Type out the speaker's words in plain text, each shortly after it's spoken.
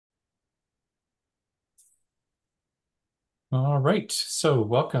All right, so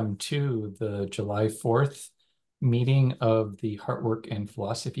welcome to the July 4th meeting of the Heartwork and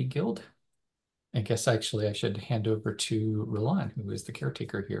Philosophy Guild. I guess actually I should hand over to Roland, who is the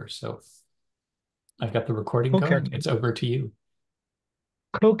caretaker here. So I've got the recording going. Co-caretaker, It's over to you.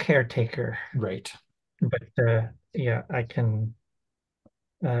 co-caretaker. Right. But yeah, I can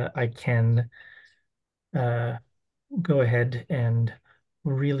uh, go ahead and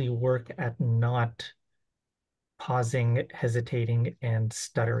really work at not pausing, hesitating, and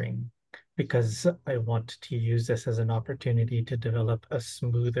stuttering because I want to use this as an opportunity to develop a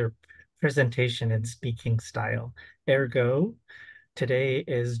smoother presentation and speaking style. Ergo, today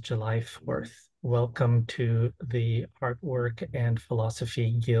is July 4th. Welcome to the Artwork and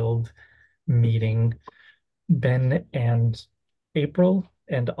Philosophy Guild meeting, Ben and April,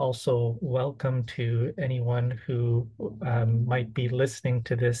 and also welcome to anyone who might be listening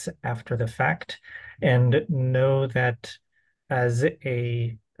to this after the fact. And know that as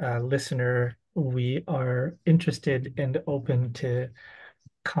a listener, we are interested and open to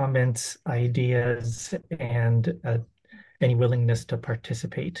comments, ideas, and any willingness to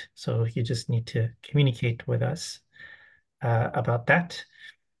participate. So you just need to communicate with us about that.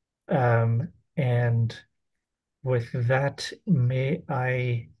 And with that, may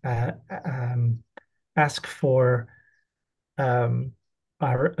I ask for um,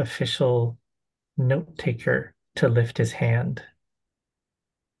 our official note taker to lift his hand?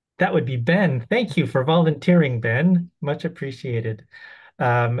 That would be Ben. Thank you for volunteering, Ben. Much appreciated.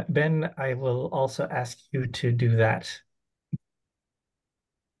 Ben, I will also ask you to do that.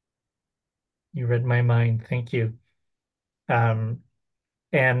 You read my mind. Thank you. Um,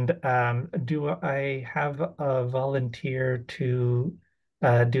 and do I have a volunteer to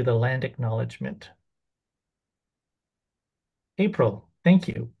do the land acknowledgement? April, thank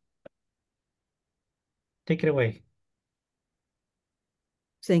you. Take it away.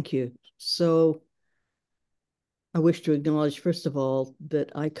 Thank you. So I wish to acknowledge, first of all,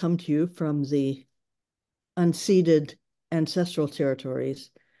 that I come to you from the unceded ancestral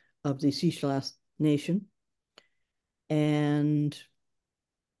territories of the Sislas Nation and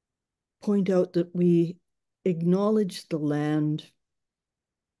point out that we acknowledge the land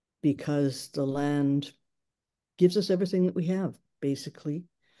because the land gives us everything that we have, basically,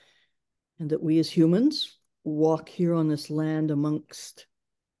 and that we as humans walk here on this land amongst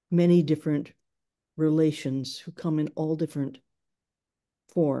many different relations who come in all different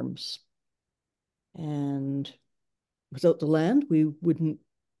forms. And without the land, we wouldn't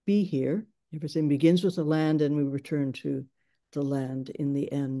be here. Everything begins with the land and we return to the land in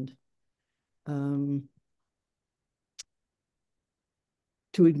the end.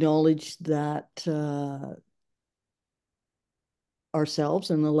 To acknowledge that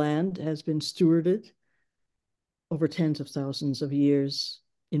ourselves and the land has been stewarded over tens of thousands of years,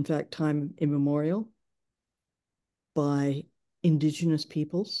 in fact, time immemorial, by Indigenous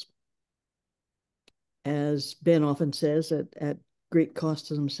peoples, as Ben often says, at great cost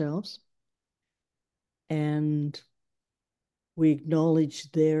to themselves. And we acknowledge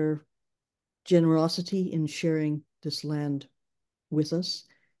their generosity in sharing this land with us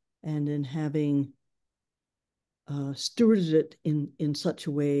and in having stewarded it in such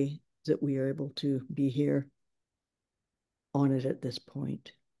a way that we are able to be here on it at this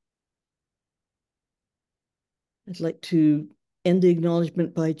point. I'd like to end the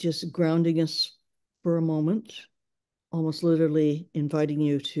acknowledgement by just grounding us for a moment, almost literally inviting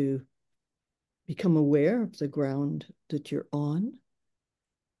you to become aware of the ground that you're on.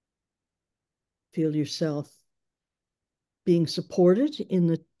 Feel yourself being supported in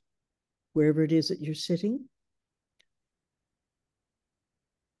the wherever it is that you're sitting.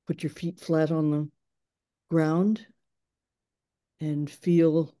 Put your feet flat on the ground and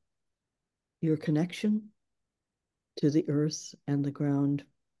feel your connection to the earth and the ground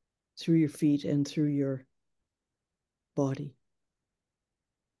through your feet and through your body.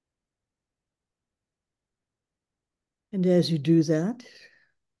 And as you do that,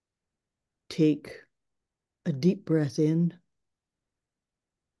 take a deep breath in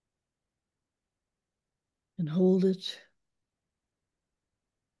and hold it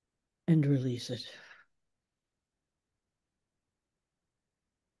and release it.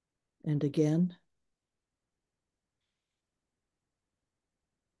 And again,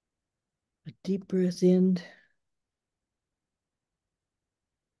 a deep breath in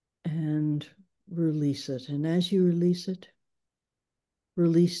and release it. And as you release it,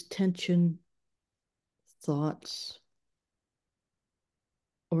 release tension, thoughts,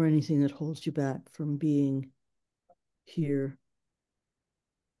 or anything that holds you back from being here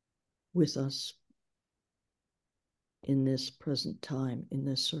with us. in this present time, in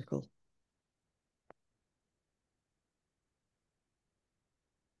this circle.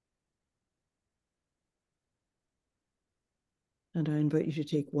 And I invite you to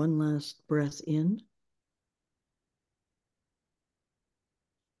take one last breath in.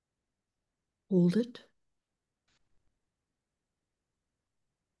 Hold it.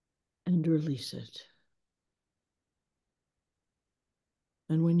 And release it.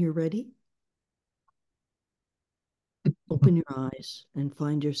 And when you're ready, open your eyes and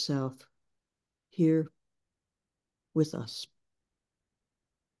find yourself here with us.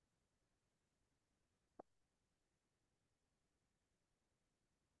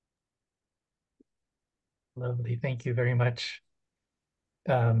 Lovely. Thank you very much.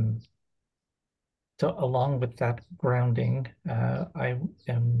 So along with that grounding, I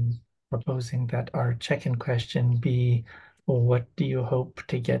am proposing that our check-in question be, what do you hope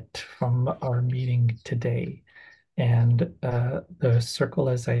to get from our meeting today? And the circle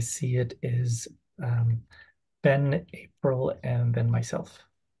as I see it is Ben, April, and then myself.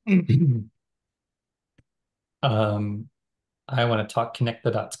 I want to talk Connect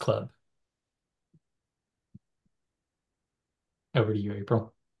the Dots Club. Over to you,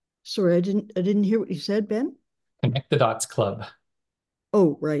 April. Sorry, I didn't hear what you said, Ben. Connect the Dots Club.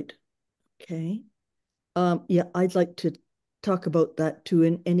 Oh, right. Okay. Yeah, I'd like to talk about that too,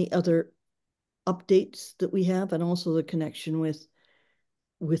 and any other updates that we have, and also the connection with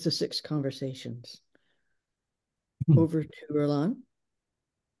the 6 conversations. Over to Roland.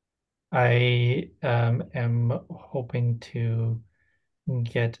 I am hoping to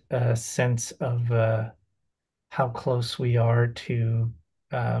get a sense of how close we are to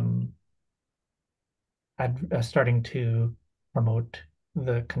starting to promote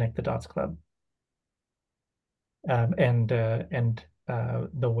the Connect the Dots Club, and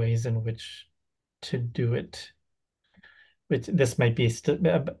the ways in which to do it. This might be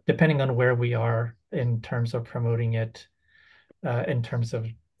depending on where we are in terms of promoting it, in terms of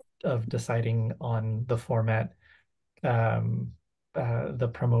deciding on the format,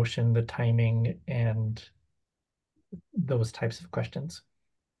 the promotion, the timing, and those types of questions.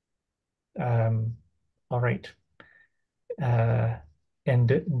 All right.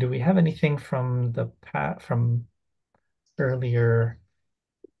 And do we have anything from from earlier?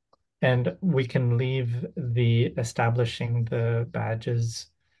 And we can leave the establishing the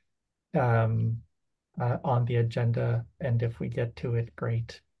badges on the agenda, and if we get to it,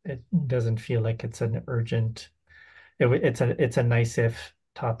 great. It doesn't feel like it's an urgent. It's a nice if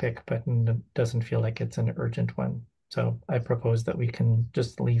topic, but doesn't feel like it's an urgent one. So I propose that we can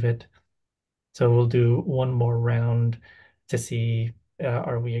just leave it. So we'll do one more round to see,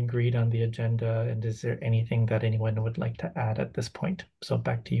 are we agreed on the agenda, and is there anything that anyone would like to add at this point? So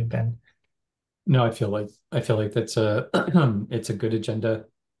back to you, Ben. No, I feel like that's a it's a good agenda,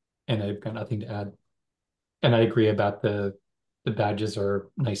 and I've got nothing to add. And I agree about the badges are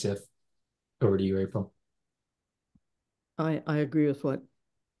nice if. Over to you, April. I agree with what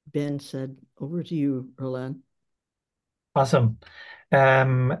Ben said. Over to you, Roland. Awesome.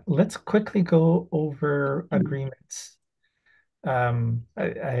 Let's quickly go over agreements. Um,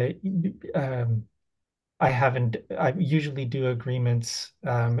 I, I, I haven't, I usually do agreements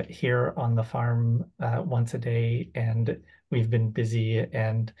here on the farm once a day, and we've been busy,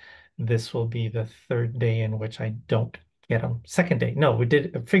 and this will be the third day in which I don't get them. Second day. No, we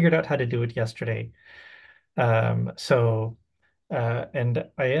figured out how to do it yesterday. And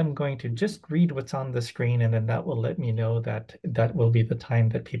I am going to just read what's on the screen, and then that will let me know that that will be the time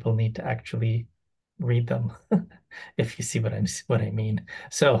that people need to actually read them, if you see what I mean.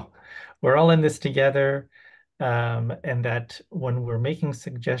 So we're all in this together, and that when we're making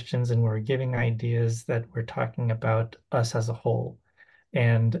suggestions and we're giving ideas, that we're talking about us as a whole,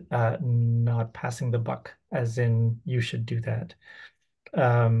 and not passing the buck, as in you should do that.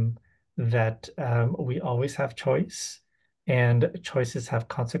 That we always have choice, and choices have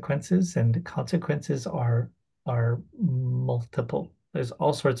consequences, and consequences are multiple. There's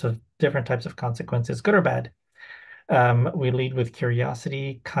all sorts of different types of consequences, good or bad. We lead with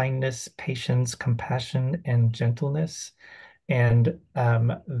curiosity, kindness, patience, compassion, and gentleness. And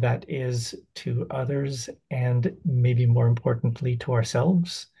that is to others, and maybe more importantly to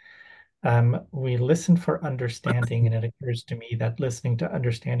ourselves. We listen for understanding, and it occurs to me that listening to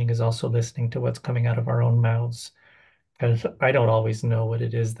understanding is also listening to what's coming out of our own mouths, because I don't always know what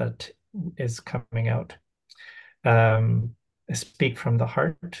it is that is coming out. Um, Speak from the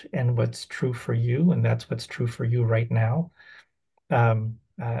heart and what's true for you, and that's what's true for you right now.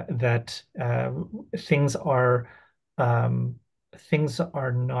 That things are things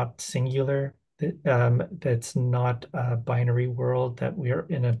are not singular. that's not a binary world, that we are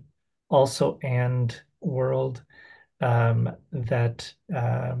in a also and world, that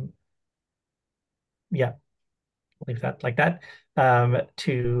yeah, leave that like that,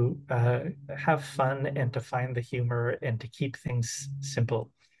 to have fun and to find the humor and to keep things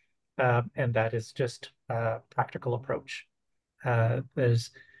simple. And that is just a practical approach.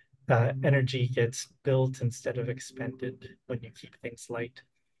 There's energy gets built instead of expended when you keep things light.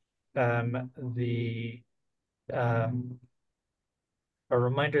 The A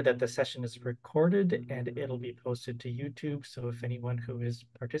reminder that the session is recorded and it'll be posted to YouTube. So if anyone who is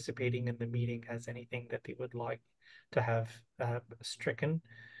participating in the meeting has anything that they would like to have stricken,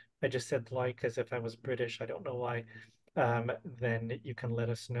 I just said like as if I was British, I don't know why, then you can let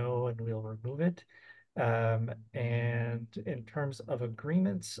us know and we'll remove it. And in terms of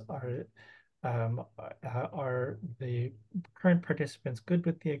agreements, are the current participants good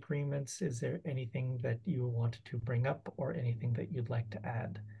with the agreements? Is there anything that you wanted to bring up or anything that you'd like to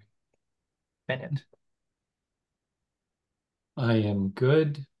add? Bennett. I am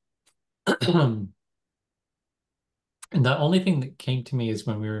good. And the only thing that came to me is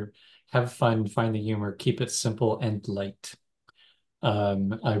when we were have fun, find the humor, keep it simple and light.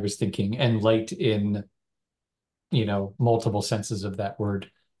 I was thinking, and light in, multiple senses of that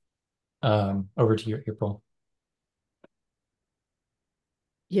word. Over to you, April.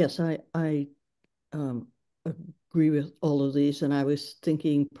 Yes, I agree with all of these, and I was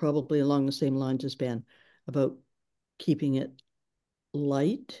thinking probably along the same lines as Ben about keeping it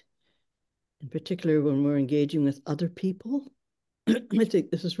light, in particular when we're engaging with other people. I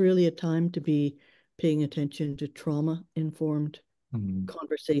think this is really a time to be paying attention to trauma-informed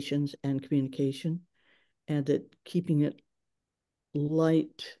conversations and communication, and that keeping it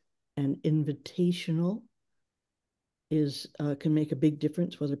light and invitational is can make a big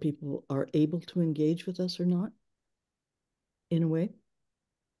difference whether people are able to engage with us or not, in a way.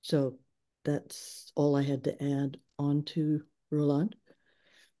 So that's all I had to add on to Roland.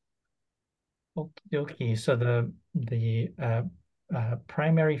 Okay, so the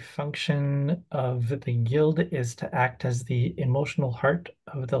primary function of the guild is to act as the emotional heart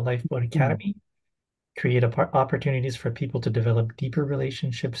of the Lifeboat Academy, create opportunities for people to develop deeper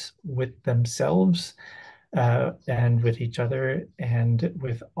relationships with themselves, and with each other, and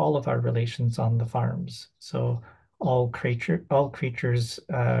with all of our relations on the farms. So all creatures,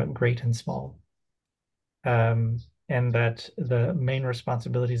 great and small. And that the main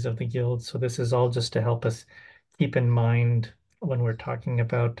responsibilities of the guild. So this is all just to help us keep in mind when we're talking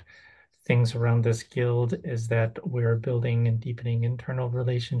about things around this guild, is that we're building and deepening internal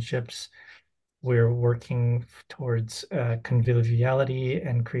relationships. We're working towards conviviality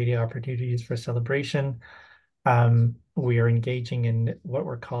and creating opportunities for celebration. We are engaging in what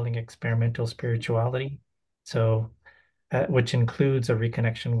we're calling experimental spirituality. So, which includes a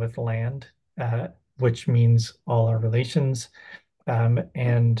reconnection with land, which means all our relations,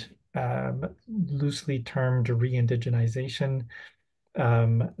 and loosely termed re-indigenization,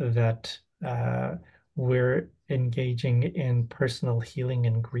 that we're engaging in personal healing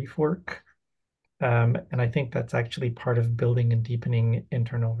and grief work. And I think that's actually part of building and deepening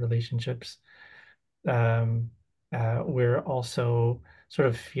internal relationships. Um, we're also sort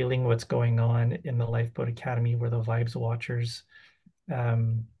of feeling what's going on in the Lifeboat Academy. We're the vibes watchers,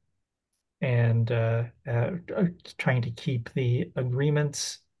 um, and trying to keep the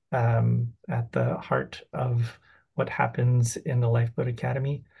agreements at the heart of what happens in the Lifeboat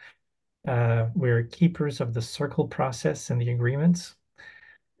Academy. We're keepers of the circle process and the agreements.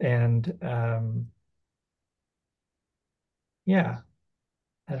 And yeah,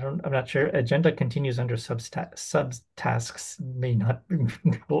 I'm not sure. Agenda continues under subtasks, may not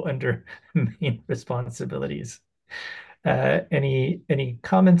go under main responsibilities. Any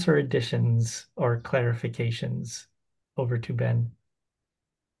comments or additions or clarifications? Over to Ben.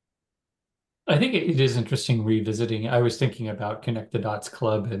 I think it is interesting revisiting. I was thinking about Connect the Dots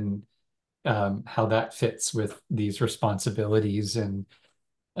Club and how that fits with these responsibilities,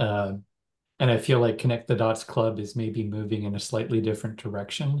 uh, and I feel like Connect the Dots Club is maybe moving in a slightly different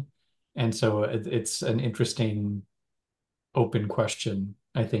direction, and so it's an interesting open question,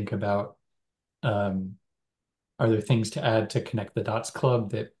 I think, about um, are there things to add to Connect the Dots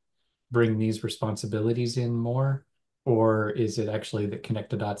Club that bring these responsibilities in more? Or is it actually that Connect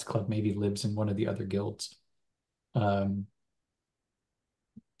the Dots Club maybe lives in one of the other guilds? Um,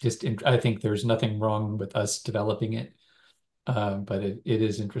 I think there's nothing wrong with us developing it, but it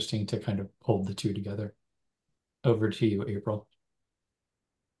is interesting to kind of hold the two together. Over to you, April.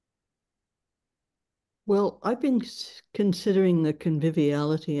 Well, I've been considering the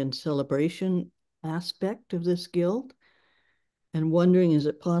conviviality and celebration aspect of this guild and wondering, is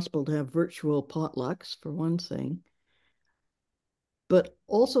it possible to have virtual potlucks for one thing, but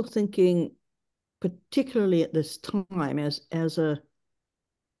also thinking, particularly at this time, as a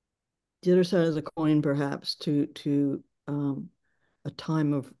the other side of the coin, perhaps to a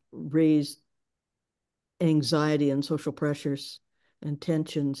time of raised anxiety and social pressures and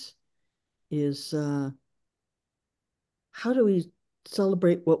tensions, is how do we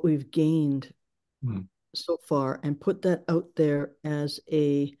celebrate what we've gained Hmm. so far and put that out there as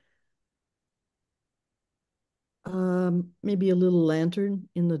a maybe a little lantern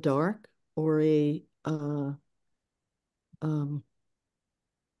in the dark, or um,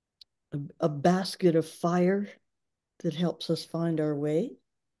 a basket of fire that helps us find our way.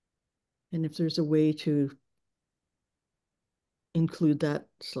 And if there's a way to include that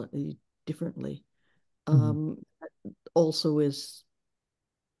slightly differently, Hmm. um, also is,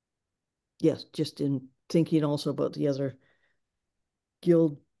 yes, just in thinking also about the other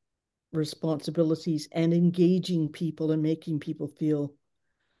guild responsibilities and engaging people and making people feel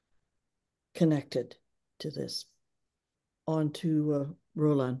connected to this. On to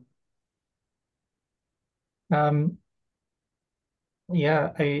Roland. Um,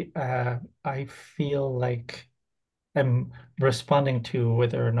 yeah, I feel like I'm responding to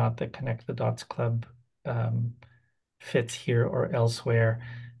whether or not the Connect the Dots Club um, fits here or elsewhere.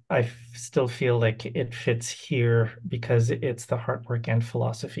 Still feel like it fits here because it's the Heartwork and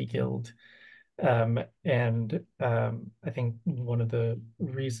Philosophy Guild. And I think one of the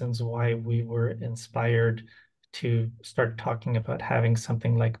reasons why we were inspired to start talking about having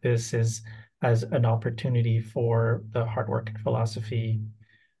something like this is as an opportunity for the Heartwork and Philosophy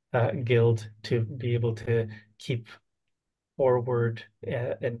Guild to be able to keep forward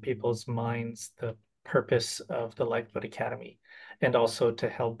in people's minds the purpose of the Lifeboat Academy, and also to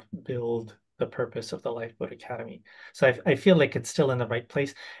help build the purpose of the Lifeboat Academy. So I feel like it's still in the right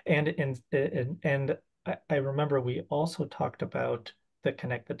place. And I remember we also talked about the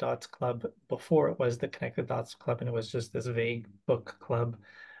Connect the Dots Club before it was the Connect the Dots Club, and it was just this vague book club,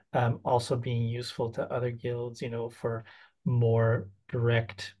 also being useful to other guilds, for more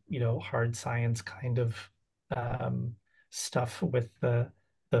direct, hard science kind of um, stuff with the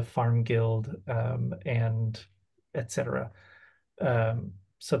farm guild, and etc.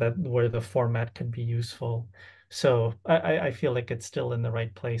 So that where the format can be useful. So I feel like it's still in the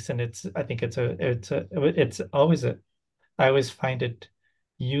right place, and I think it's always I always find it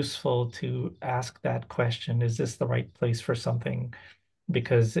useful to ask that question, is this the right place for something?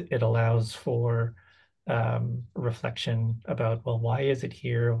 Because it allows for reflection about, well, why is it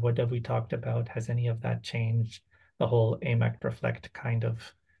here? What have we talked about? Has any of that changed? The whole aim, act, reflect kind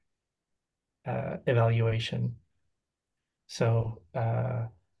of evaluation. So,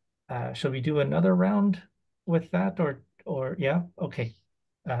 should we do another round with that, or yeah? Okay.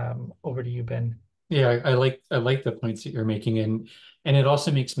 Over to you, Ben. Yeah, I like the points that you're making, and it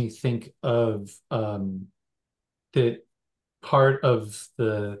also makes me think of that part of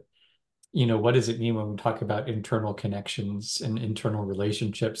the, what does it mean when we talk about internal connections and internal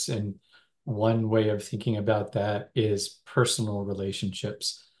relationships? And one way of thinking about that is personal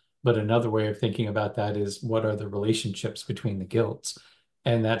relationships. But another way of thinking about that is, what are the relationships between the guilds?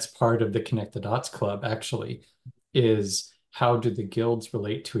 And that's part of the Connect the Dots Club, actually, is how do the guilds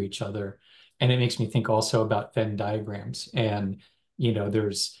relate to each other? And it makes me think also about Venn diagrams. And,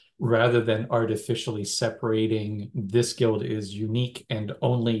 there's, rather than artificially separating, this guild is unique and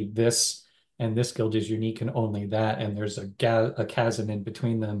only this, and this guild is unique and only that, and there's a chasm in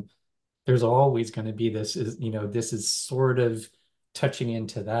between them. There's always going to be this is sort of touching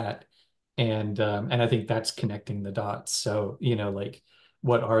into that, and I think that's connecting the dots. So, like,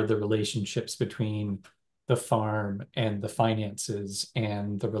 what are the relationships between the farm and the finances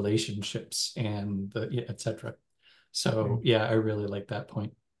and the relationships and the, yeah, et cetera. So Mm. yeah, I really like that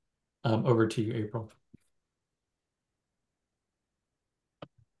point. Over to you, April.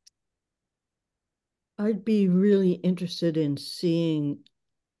 I'd be really interested in seeing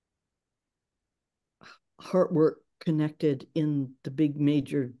Heartwork connected in the big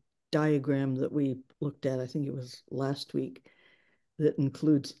major diagram that we looked at. I think it was last week, that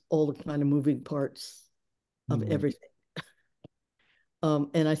includes all the kind of moving parts of Hmm. everything.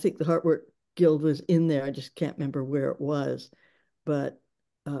 And I think the Heartwork Guild was in there. I just can't remember where it was, but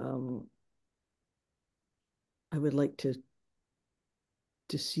um, I would like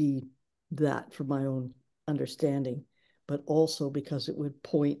to see that for my own understanding, but also because it would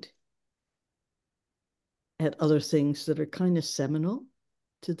point at other things that are kind of seminal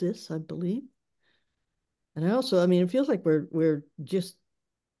to this, I believe. And I also, I mean, it feels like we're just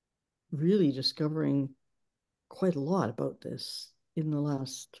really discovering quite a lot about this in the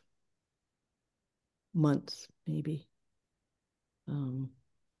last month, maybe, um,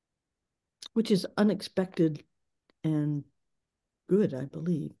 which is unexpected and good, I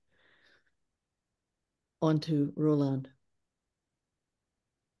believe. On to Roland.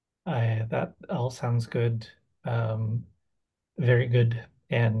 That all sounds good. Um, Very good.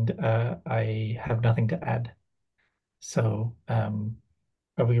 And I have nothing to add. So,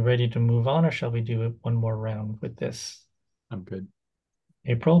 are we ready to move on, or shall we do one more round with this? I'm good.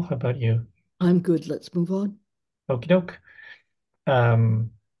 April, how about you? I'm good. Let's move on. Okie doke.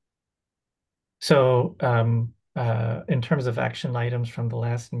 Um, in terms of action items from the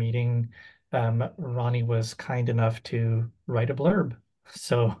last meeting, Ronnie was kind enough to write a blurb.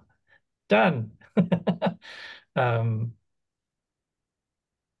 So done. Um,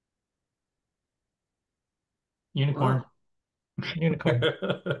 Unicorn. Wow. Unicorn.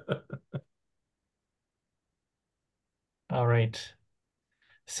 All right.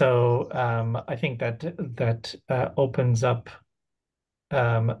 So I think that opens up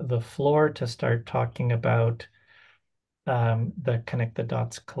the floor to start talking about the Connect the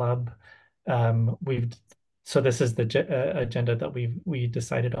Dots Club. We've so this is the agenda that we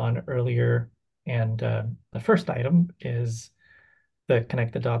decided on earlier, and the first item is the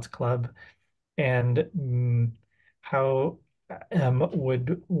Connect the Dots Club. And how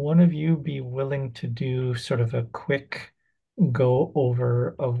would one of you be willing to do sort of a quick go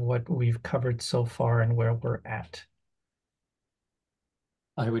over of what we've covered so far and where we're at?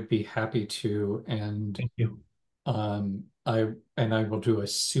 I would be happy to, and Thank you. I will do a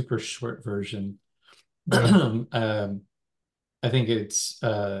super short version. Great. I think it's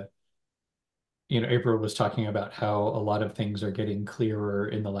April was talking about how a lot of things are getting clearer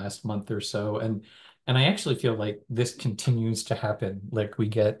in the last month or so, and I actually feel like this continues to happen. Like we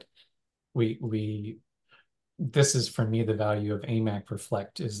this is for me the value of AMAC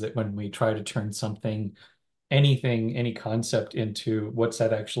Reflect is that when we try to turn something, anything, any concept into what's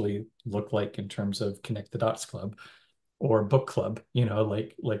that actually look like in terms of Connect the Dots Club or book club,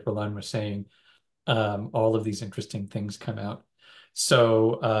 like Roland was saying, all of these interesting things come out.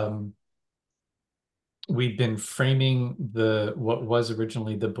 So we've been framing the what was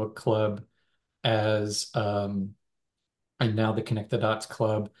originally the book club as and now the Connect the Dots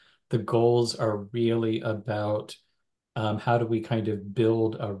Club. The goals are really about how do we kind of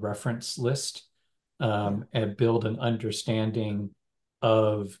build a reference list and build an understanding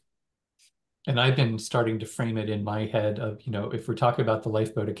of, and I've been starting to frame it in my head of, if we're talking about the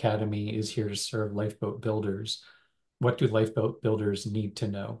Lifeboat Academy is here to serve lifeboat builders, what do lifeboat builders need to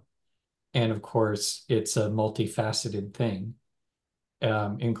know? And of course, it's a multifaceted thing,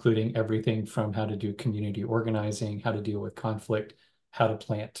 including everything from how to do community organizing, how to deal with conflict, how to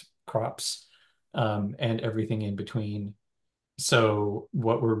plant crops, and everything in between. So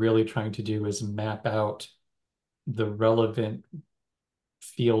what we're really trying to do is map out the relevant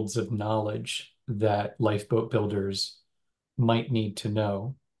fields of knowledge that lifeboat builders might need to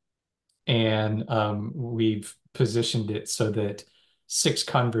know. And we've positioned it so that 6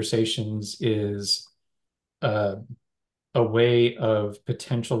 conversations is uh, a way of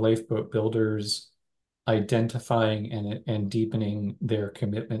potential lifeboat builders identifying and deepening their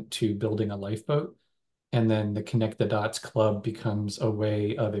commitment to building a lifeboat. And then the Connect the Dots Club becomes a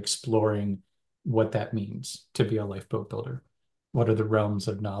way of exploring what that means to be a lifeboat builder. What are the realms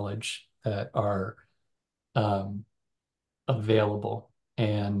of knowledge that are um, available?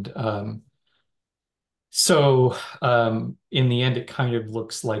 And so in the end, it kind of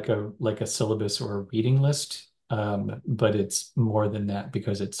looks like a syllabus or a reading list, but it's more than that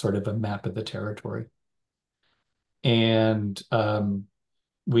because it's sort of a map of the territory. And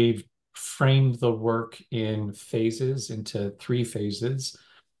we've framed the work in phases into 3 phases.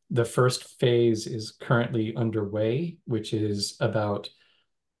 The first phase is currently underway, which is about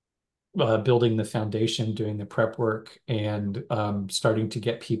building the foundation, doing the prep work, and starting to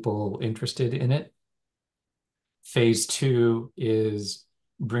get people interested in it. Phase 2 is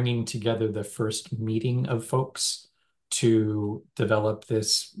bringing together the first meeting of folks to develop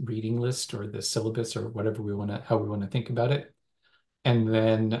this reading list or the syllabus or whatever how we want to think about it. And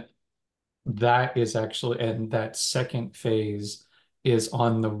then that second phase is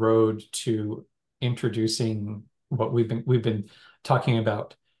on the road to introducing what we've been talking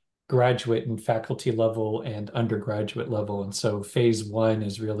about graduate and faculty level and undergraduate level. And so phase 1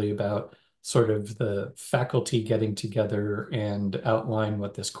 is really about sort of the faculty getting together and outline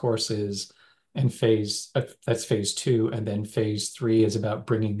what this course is. And that's phase 2. And then phase 3 is about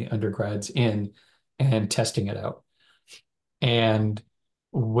bringing the undergrads in and testing it out. And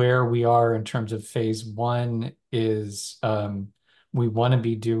where we are in terms of phase one is we want to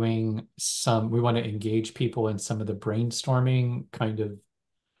be doing we want to engage people in some of the brainstorming kind of,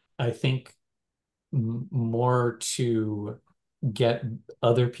 I think, more to get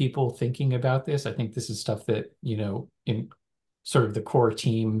other people thinking about this. I think this is stuff that, in sort of the core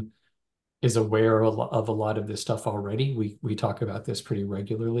team is aware of a lot of this stuff already. We talk about this pretty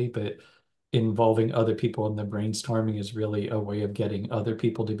regularly, but involving other people in the brainstorming is really a way of getting other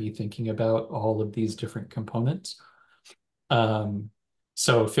people to be thinking about all of these different components.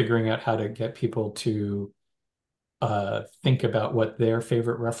 So figuring out how to get people to think about what their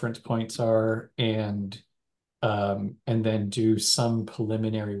favorite reference points are, and then do some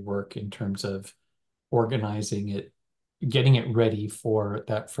preliminary work in terms of organizing it, getting it ready for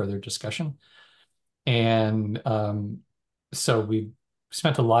that further discussion. And so we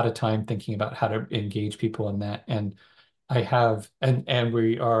spent a lot of time thinking about how to engage people in that. And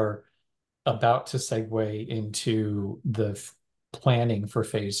we are about to segue into the planning for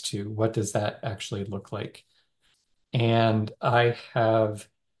phase two. What does that actually look like? And I have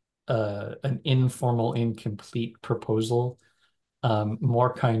an informal, incomplete proposal,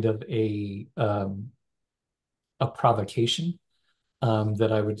 more kind of a provocation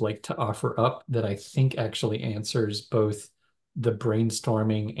that I would like to offer up that I think actually answers both the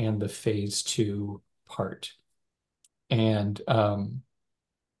brainstorming and the phase two part. And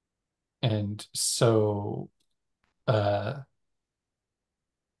so uh,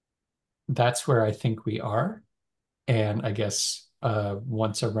 that's where I think we are. And I guess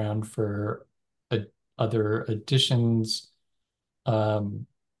once around for a, other um,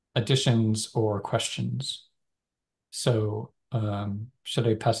 additions or questions. So should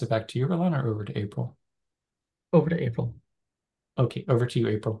I pass it back to you, Roland, or over to April? Over to April. Okay, over to you,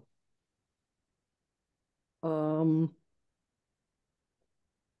 April. Um,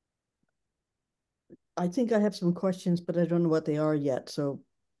 I think I have some questions, but I don't know what they are yet. So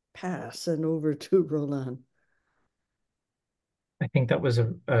pass and over to Roland. I think that was a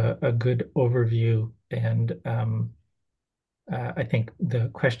good overview, and I think the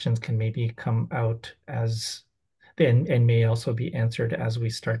questions can maybe come out as and may also be answered as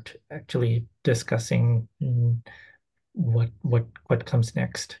we start actually discussing what comes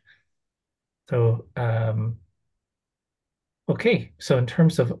next. So okay, so in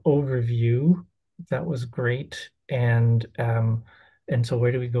terms of overview, that was great, and so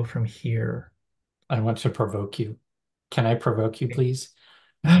where do we go from here? I want to provoke you. Can I provoke you, Okay. please?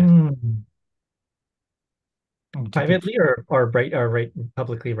 Hmm. I want to be Privately or right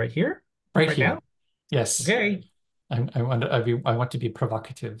publicly right here, right right now? here. Yes, Okay. I want to be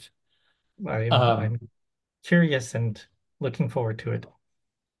provocative. I'm Um, curious and looking forward to it.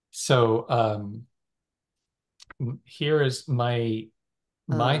 so here is my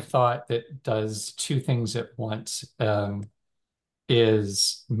Uh, thought that does two things at once.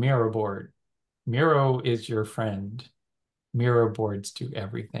 Is Miro board. Miro is your friend. Miro boards do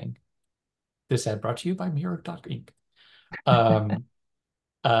everything. This ad brought to you by Miro.inc. Um,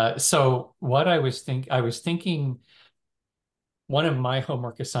 so what I was thinking one of my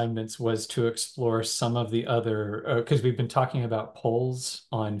homework assignments was to explore some of the other, because we've been talking about polls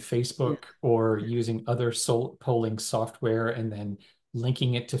on yeah, Facebook or yeah. using other polling software and then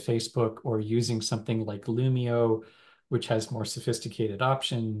linking it to Facebook or using something like Lumio, which has more sophisticated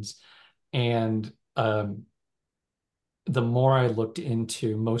options. And the more I looked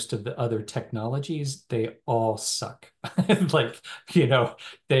into most of the other technologies, they all suck. Like, you know,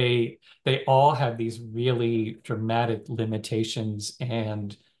 they all have these really dramatic limitations,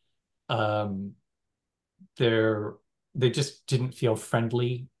 and um they're they just didn't feel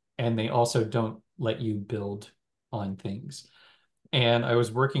friendly, and they also don't let you build on things. And I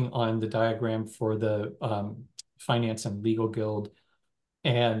was working on the diagram for the Finance and Legal Guild,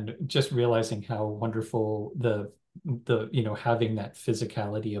 and just realizing how wonderful having that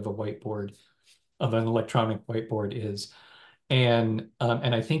physicality of a whiteboard, of an electronic whiteboard is. And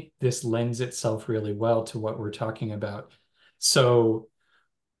I think this lends itself really well to what we're talking about. So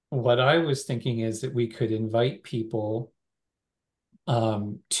what I was thinking is that we could invite people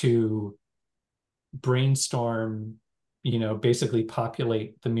to brainstorm, basically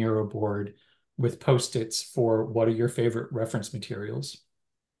populate the Miro board with post-its for what are your favorite reference materials.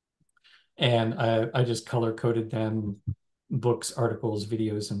 And I just color coded them: books, articles,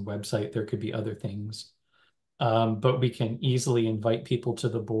 videos, and website. There could be other things. But we can easily invite people to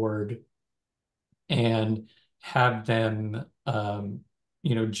the board and have them,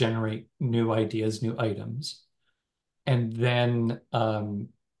 generate new ideas, new items. And then, um, generate new ideas, new items. And then, um,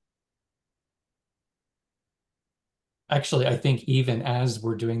 Actually, I think even as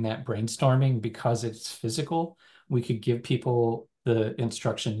we're doing that brainstorming, because it's physical, we could give people the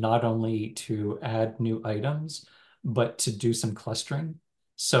instruction not only to add new items, but to do some clustering.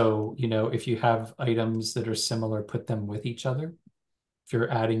 So, if you have items that are similar, put them with each other if you're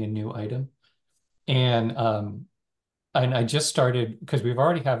adding a new item. And I just started because we've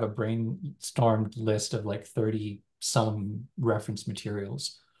already have a brainstormed list of like 30 some reference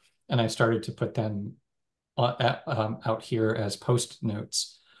materials. And I started to put them out here as post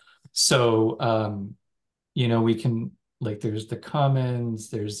notes. So, we can, like, there's the commons,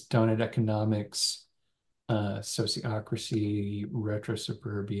 there's donut economics, sociocracy, retro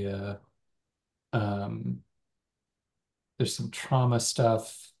suburbia. Um, there's some trauma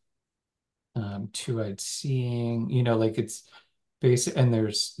stuff, two-eyed seeing, like it's basic, and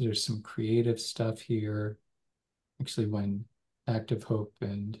there's some creative stuff here. Actually, when active hope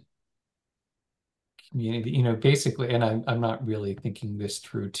and community, basically, and I'm not really thinking this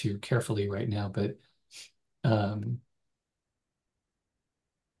through too carefully right now, but um,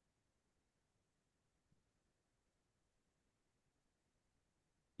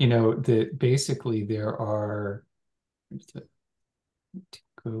 that basically there are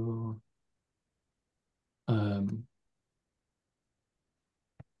go um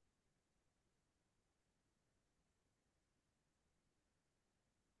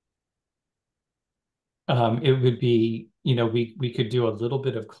it would be, we could do a little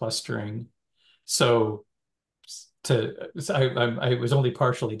bit of clustering. So I was only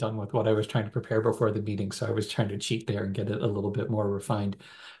partially done with what I was trying to prepare before the meeting, so I was trying to cheat there and get it a little bit more refined.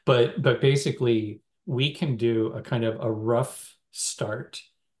 But basically, we can do a kind of a rough start,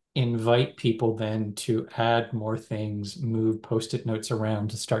 invite people then to add more things, move post-it notes around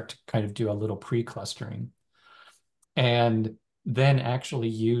to start to kind of do a little pre-clustering, and then actually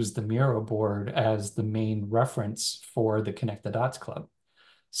use the Miro board as the main reference for the Connect the Dots Club.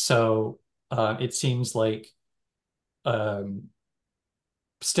 So it seems like um,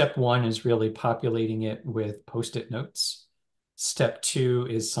 step one is really populating it with post-it notes. Step two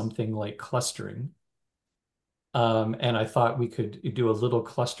is something like clustering. And I thought we could do a little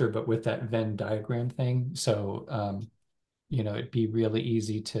cluster, but with that Venn diagram thing. So, it'd be really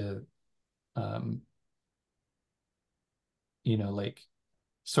easy to, um, like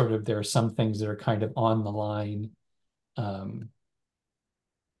sort of there are some things that are kind of on the line. Um,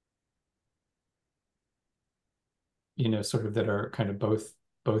 sort of that are kind of both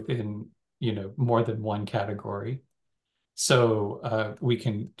in, more than one category. So we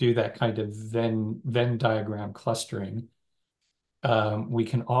can do that kind of Venn diagram clustering. We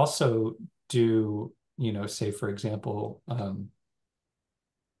can also do, say, for example,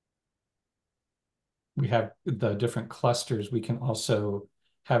 we have the different clusters. We can also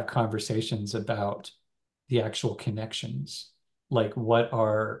have conversations about the actual connections. Like what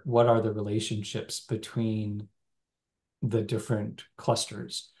are the relationships between the different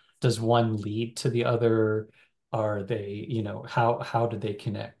clusters? Does one lead to the other? Are they, how do they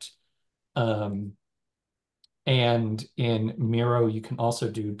connect? Um, and in Miro, you can also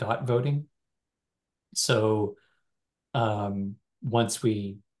do dot voting. So once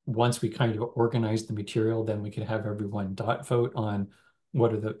we kind of organize the material, then we can have everyone dot vote on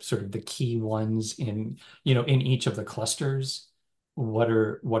what are the sort of the key ones in each of the clusters. What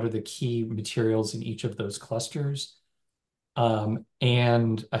are the key materials in each of those clusters?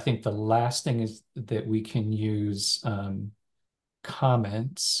 And I think the last thing is that we can use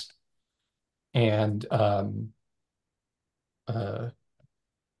comments and uh, uh,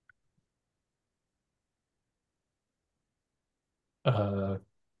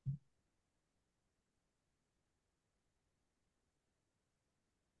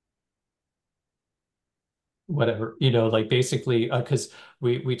 whatever, like basically, because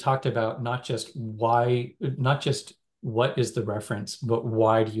we talked about not just what is the reference, but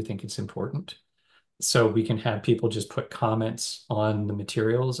why do you think it's important? So we can have people just put comments on the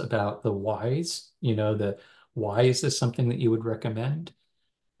materials about the whys, the why is this something that you would recommend?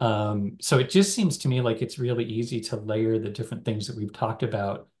 So it just seems to me like it's really easy to layer the different things that we've talked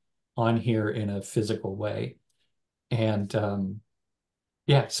about on here in a physical way. And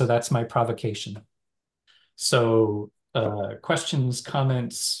yeah, so that's my provocation. So questions,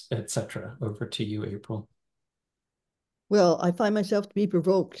 comments, etc. Over to you, April. Well, I find myself to be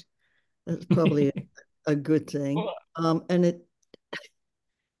provoked. That's probably a good thing. And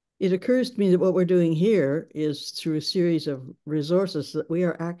it occurs to me that what we're doing here is through a series of resources that we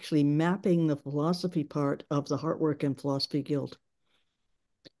are actually mapping the philosophy part of the Heartwork and Philosophy Guild.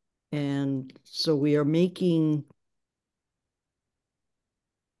 And so we are making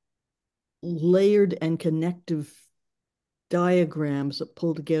layered and connective diagrams that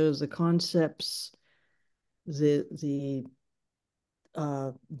pull together the concepts, the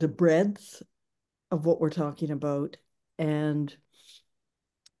the breadth of what we're talking about, and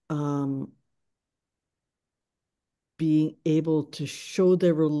um, being able to show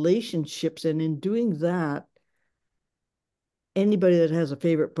their relationships. And in doing that, anybody that has a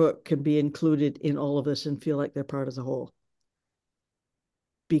favorite book can be included in all of this and feel like they're part of the whole.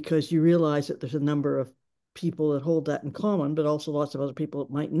 Because you realize that there's a number of people that hold that in common, but also lots of other people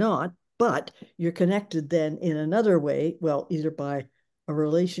that might not. But you're connected then in another way, well, either by a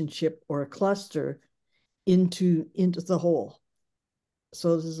relationship or a cluster into the whole.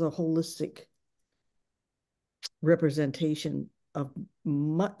 So this is a holistic representation of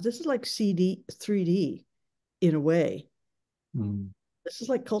this is like CD 3D in a way. Mm. This is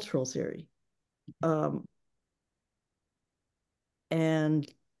like cultural theory. Um, and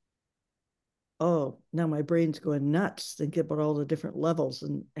oh, now my brain's going nuts thinking about all the different levels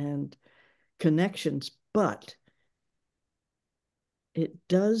and connections, but it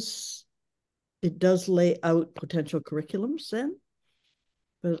does lay out potential curriculums then,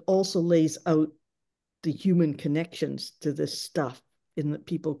 but it also lays out the human connections to this stuff in that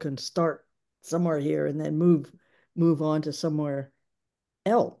people can start somewhere here and then move on to somewhere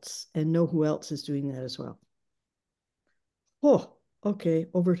else and know who else is doing that as well. Oh, okay,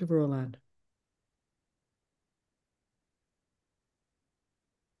 over to Roland.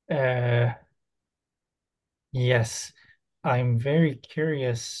 Uh, yes, I'm very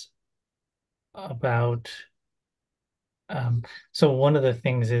curious about. So one of the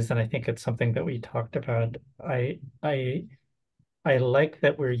things is, and I think it's something that we talked about. I like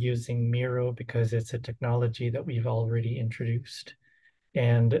that we're using Miro because it's a technology that we've already introduced,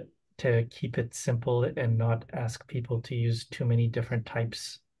 and to keep it simple and not ask people to use too many different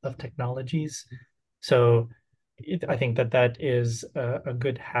types of technologies. So I think that that is a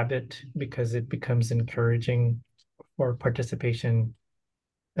good habit because it becomes encouraging for participation.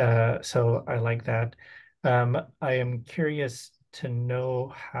 So I like that. I am curious to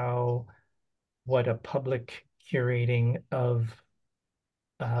know what a public curating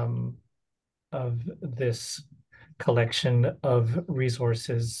um, of this collection of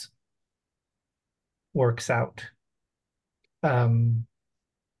resources works out. Um,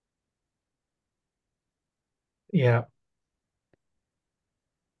 yeah,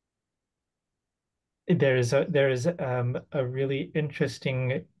 there is a really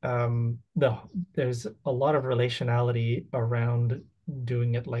interesting there's a lot of relationality around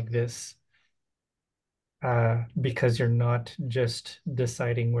doing it like this because you're not just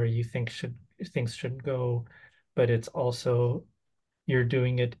deciding where you think should things should go, but it's also you're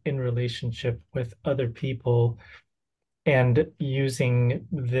doing it in relationship with other people and using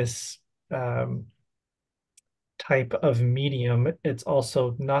this type of medium. It's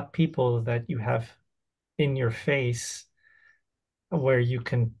also not people that you have in your face where you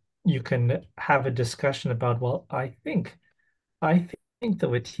can have a discussion about, well, I think the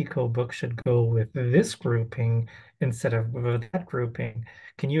Watiko book should go with this grouping instead of with that grouping.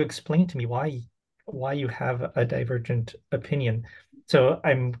 Can you explain to me why you have a divergent opinion? So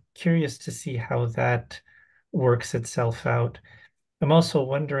I'm curious to see how that works itself out. I'm also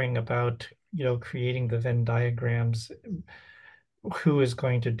wondering about, creating the Venn diagrams, who is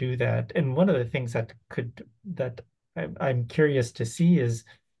going to do that? And one of the things that I'm curious to see is,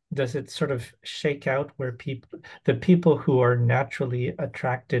 does it sort of shake out where the people who are naturally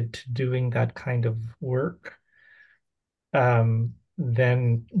attracted to doing that kind of work,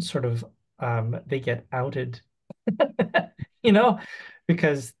 then sort of they get outed, you know,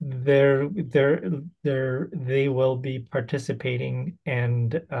 because they will be participating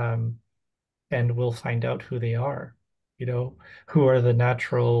and we'll find out who they are, who are the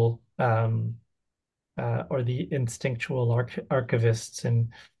natural or the instinctual archivists, and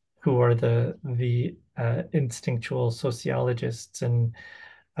who are the instinctual sociologists, and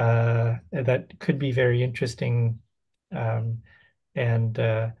that could be very interesting. Um, and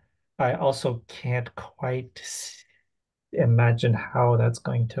I also can't quite imagine how that's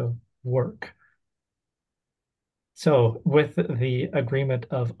going to work. So with the agreement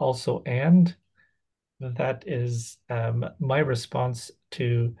of also and, that is my response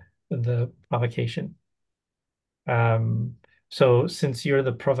to the provocation. So since you're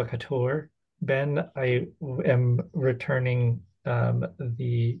the provocateur, Ben, I am returning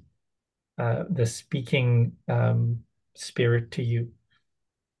the speaking spirit to you.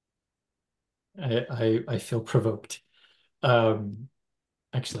 I feel provoked. Um,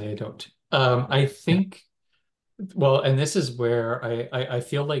 Actually, I don't. I think Well, and this is where I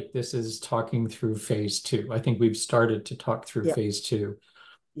feel like this is talking through phase two. I think we've started to talk through Yeah, phase two.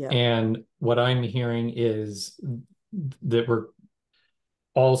 yeah, And what I'm hearing is that we're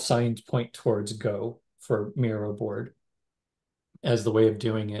all signs point towards go for Miro board as the way of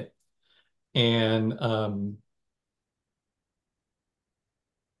doing it. And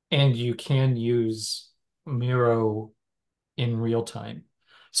and you can use Miro in real time.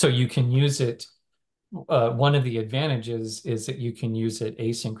 So you can use it. One of the advantages is that you can use it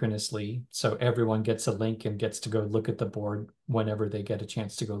asynchronously. So everyone gets a link and gets to go look at the board whenever they get a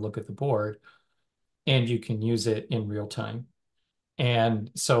chance to go look at the board. And you can use it in real time. And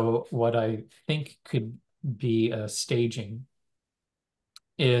so what I think could be a staging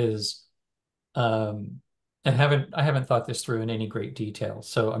is um and I haven't thought this through in any great detail.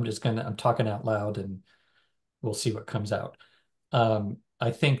 So I'm talking out loud and we'll see what comes out.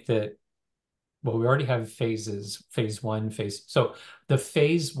 I think that well, we already have phases, phase one, so the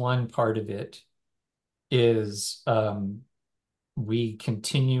phase one part of it is we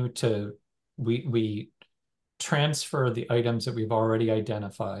continue to we transfer the items that we've already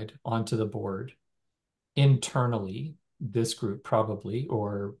identified onto the board internally, this group probably,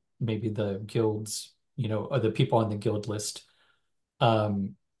 or maybe the guilds, or the people on the guild list,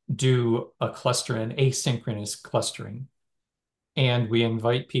 um, do a cluster and asynchronous clustering. And we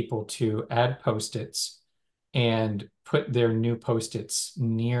invite people to add post-its and put their new post-its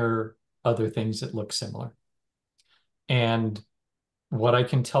near other things that look similar. And what I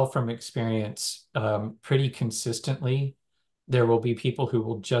can tell from experience, pretty consistently, there will be people who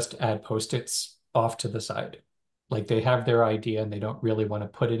will just add post-its off to the side. Like they have their idea and they don't really want to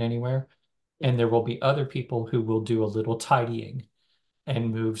put it anywhere. yeah, And there will be other people who will do a little tidying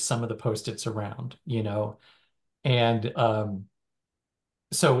and move some of the post-its around. And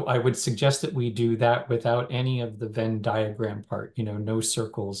so I would suggest that we do that without any of the Venn diagram part, no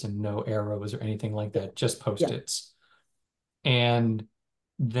circles and no arrows or anything like yeah, that, just yeah. post-its. And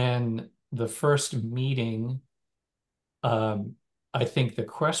then the first meeting, I think the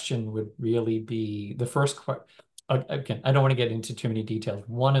question would really be the again, I don't want to get into too many details.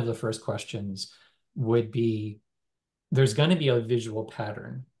 One of the first questions would be there's going to be a visual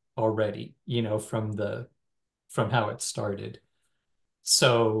pattern already, from how it started.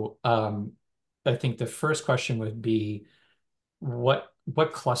 So I think the first question would be what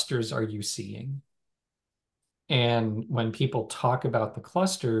clusters are you seeing? And when people talk about the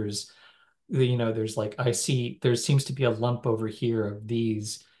clusters, there's like there seems to be a lump over here of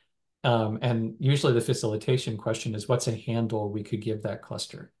these. And usually the facilitation question is what's a handle we could give that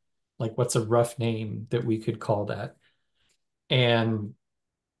cluster? Like what's a rough name that we could call that? And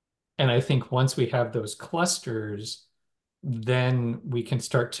and I think once we have those clusters, then we can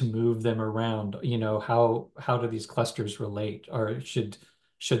start to move them around. How do these clusters relate? Or should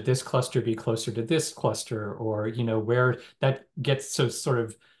this cluster be closer to this cluster? Or, where that gets so sort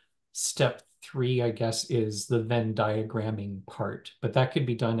of step three, I guess, is the Venn diagramming part. But that could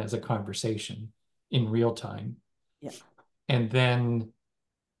be done as a conversation in real time. Yeah. And then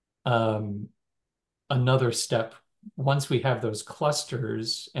um, another step, once we have those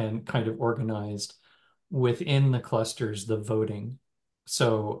clusters and kind of organized within the clusters, the voting.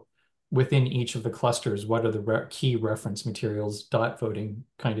 So within each of the clusters, what are the key reference materials, dot voting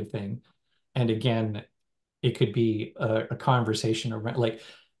kind of thing. And again, it could be a conversation around, like,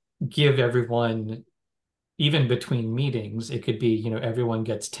 give everyone, even between meetings, it could be, everyone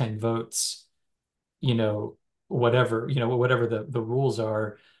gets 10 votes, you know, whatever the rules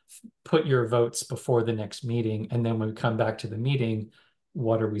are, put your votes before the next meeting. And then when we come back to the meeting,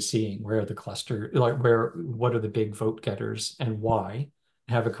 what are we seeing? Where are the cluster, like what are the big vote getters and why?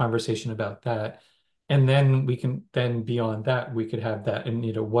 Have a conversation about that. And then beyond that, we could have that.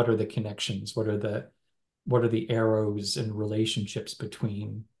 And, what are the connections? What are the arrows and relationships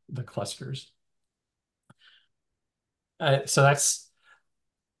between the clusters? So that's,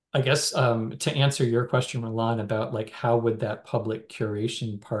 I guess, to answer your question, Roland, about like how would that public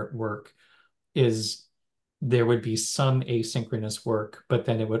curation part work, is there would be some asynchronous work, but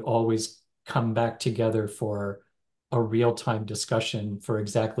then it would always come back together for a real-time discussion for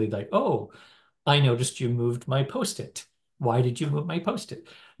exactly like, oh, I noticed you moved my post-it. Why did you move my post-it?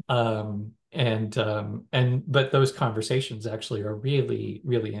 But those conversations actually are really,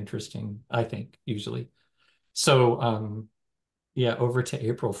 really interesting, I think, usually. So yeah, over to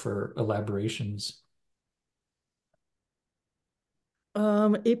April for elaborations.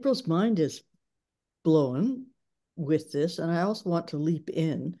 April's mind is blown with this, and I also want to leap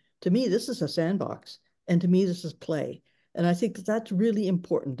in. To me, this is a sandbox, and to me, this is play. And I think that that's really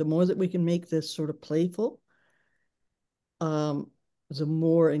important. The more that we can make this sort of playful, the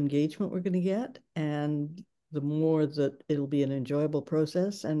more engagement we're going to get, and the more that it'll be an enjoyable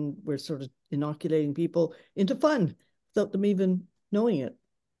process, and we're sort of inoculating people into fun without them even knowing it.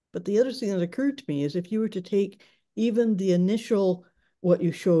 But the other thing that occurred to me is if you were to take even the initial, what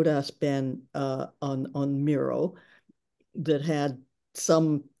you showed us, Ben, on Miro, that had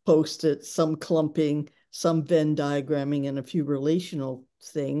some post-its, some clumping, some Venn diagramming, and a few relational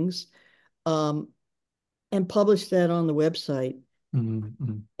things, um, and publish that on the website,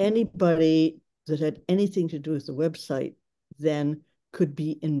 Mm-hmm. anybody that had anything to do with the website then could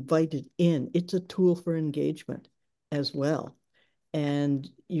be invited in. It's a tool for engagement as well. And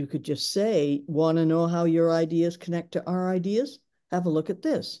you could just say, want to know how your ideas connect to our ideas? Have a look at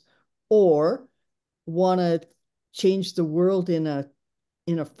this. Or want to change the world in a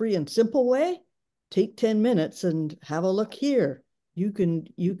free and simple way? Take 10 minutes and have a look here. You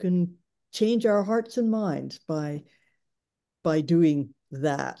can change our hearts and minds by doing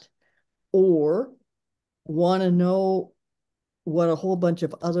that. Or want to know what a whole bunch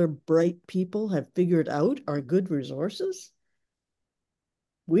of other bright people have figured out are good resources?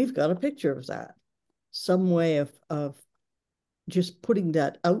 We've got a picture of that. Some way of just putting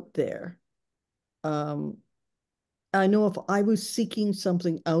that out there. Um, I know if I was seeking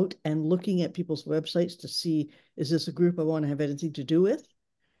something out and looking at people's websites to see, is this a group I want to have anything to do with?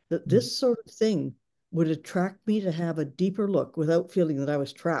 That this sort of thing would attract me to have a deeper look without feeling that I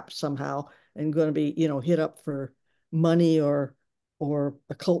was trapped somehow and going to be, hit up for money or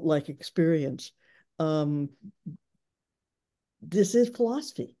a cult-like experience. Um, this is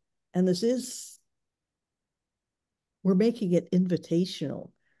philosophy, and we're making it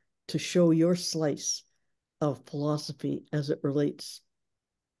invitational to show your slice of philosophy as it relates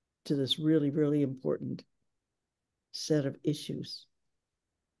to this really, really important set of issues.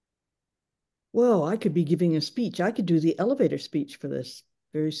 Whoa, I could be giving a speech. I could do the elevator speech for this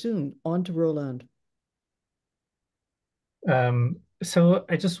very soon. On to Roland. So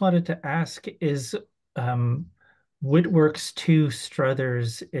I just wanted to ask, is Woodworks 2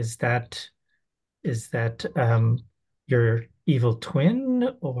 Struthers, is that your evil twin,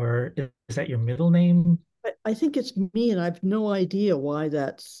 or is that your middle name? I think it's me, and I've no idea why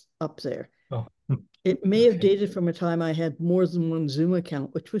that's up there. Oh, It may have okay. dated from a time I had more than one Zoom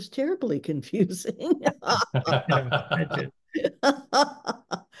account, which was terribly confusing. I imagine.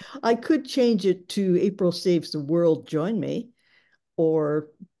 I could change it to April Saves the World, join me, or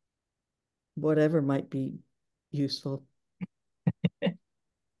whatever might be useful.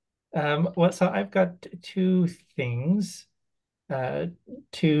 Well, so I've got two things, uh,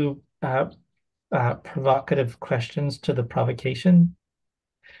 two provocative questions to the provocation.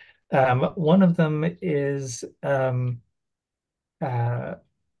 One of them is, uh,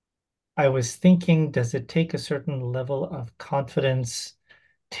 I was thinking, does it take a certain level of confidence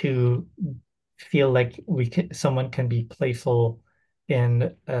to feel like someone can be playful in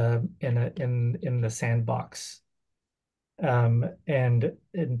the sandbox? And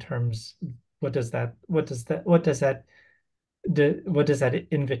in terms, what does that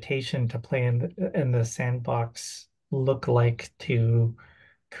invitation to play in the sandbox look like to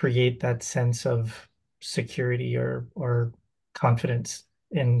create that sense of security or confidence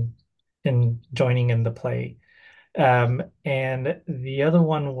in joining in the play? And the other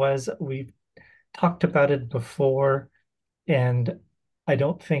one was, we've talked about it before, and I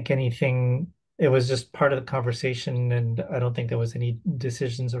don't think anything, it was just part of the conversation, and I don't think there was any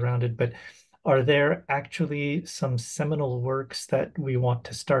decisions around it. But are there actually some seminal works that we want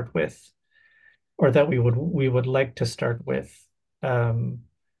to start with, or that we would like to start with, um,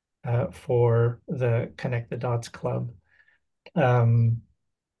 for the Connect the Dots Club? Um,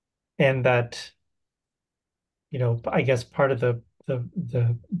 and that, I guess part of the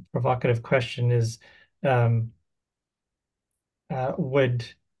provocative question is, um, would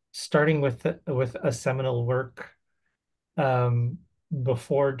starting with a seminal work, um,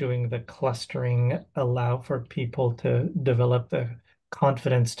 before doing the clustering, allow for people to develop the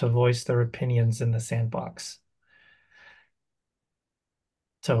confidence to voice their opinions in the sandbox?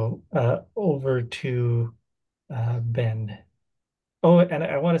 So over to Ben. Oh, and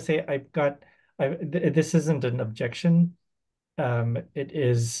I want to say, this isn't an objection. It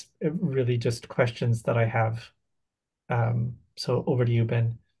is really just questions that I have. So over to you,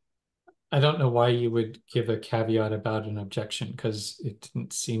 Ben. I don't know why you would give a caveat about an objection because it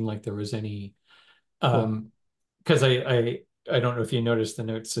didn't seem like there was any. Cool. Because I don't know if you noticed the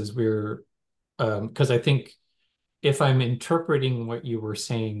notes as we're because I think if I'm interpreting what you were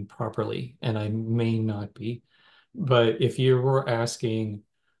saying properly, and I may not be, but if you were asking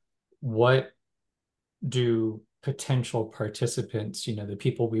what do potential participants, the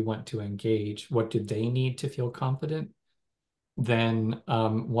people we want to engage, what do they need to feel confident? Then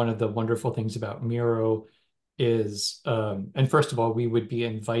one of the wonderful things about Miro is, and first of all, we would be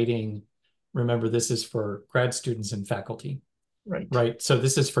inviting, remember, this is for grad students and faculty, Right. right? So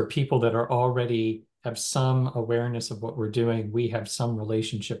this is for people that are already have some awareness of what we're doing. We have some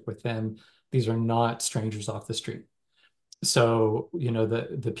relationship with them. These are not strangers off the street. So,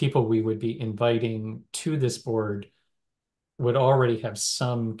 the people we would be inviting to this board would already have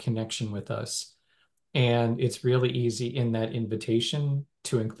some connection with us. And it's really easy in that invitation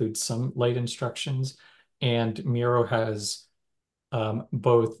to include some light instructions. And Miro has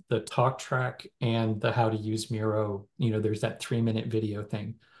both the talk track and the how to use Miro. There's that 3-minute video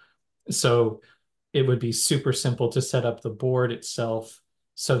thing. So it would be super simple to set up the board itself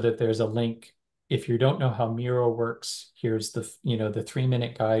so that there's a link. If you don't know how Miro works, here's the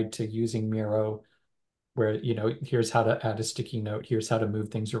 3-minute guide to using Miro, where, here's how to add a sticky note, here's how to move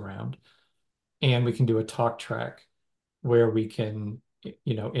things around. And we can do a talk track where we can,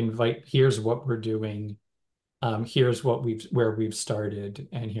 invite, here's what we're doing, here's where we've started,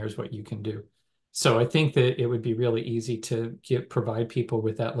 and here's what you can do. So I think that it would be really easy to provide people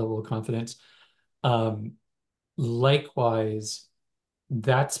with that level of confidence. Likewise,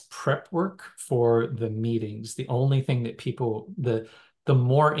 that's prep work for the meetings. The only thing that the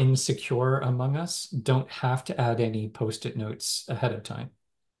more insecure among us don't have to add any post-it notes ahead of time.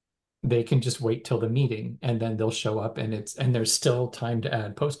 They can just wait till the meeting and then they'll show up, and there's still time to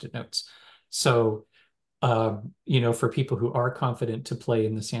add post-it notes. So for people who are confident to play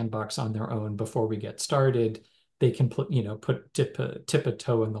in the sandbox on their own before we get started, they can tip a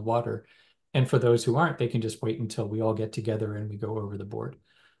toe in the water. And for those who aren't, they can just wait until we all get together and we go over the board.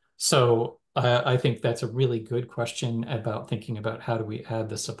 So I think that's a really good question about thinking about how do we add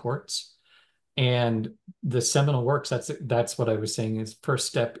the supports. And the seminal works, that's what I was saying is first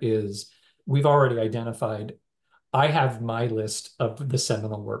step is we've already identified, I have my list of the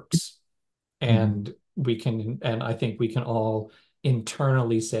seminal works, and I think we can all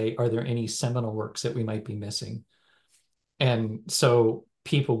internally say, are there any seminal works that we might be missing? And so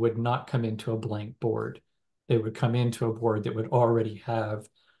people would not come into a blank board. They would come into a board that would already have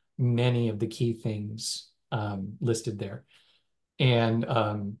many of the key things listed there. And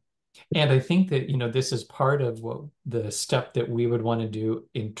I think that, this is part of what the step that we would want to do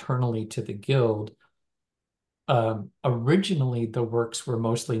internally to the guild. Originally, the works were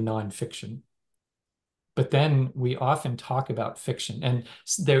mostly nonfiction, but then we often talk about fiction, and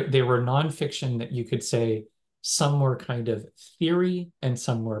they were nonfiction that you could say some were kind of theory and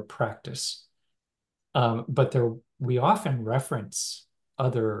some were practice. But we often reference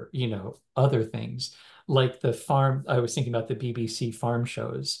other things like the farm. I was thinking about the BBC farm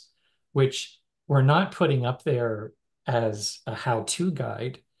shows, which we're not putting up there as a how-to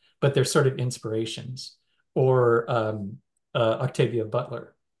guide, but they're sort of inspirations. Or Octavia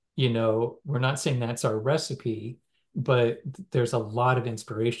Butler. We're not saying that's our recipe, but there's a lot of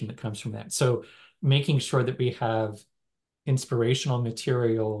inspiration that comes from that. So making sure that we have inspirational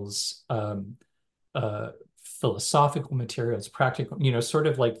materials, uh, philosophical materials, practical, sort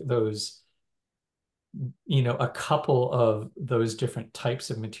of like those, a couple of those different types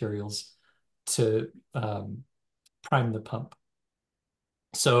of materials to prime the pump.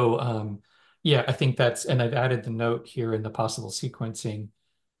 So yeah, I think and I've added the note here in the possible sequencing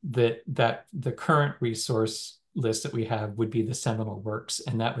that the current resource list that we have would be the seminal works,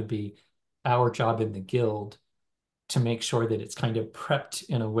 and that would be our job in the guild to make sure that it's kind of prepped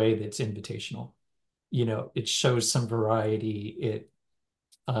in a way that's invitational. It shows some variety.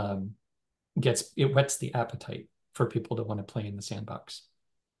 Um, it whets the appetite for people to want to play in the sandbox.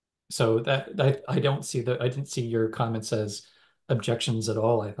 So that I didn't see your comments as objections at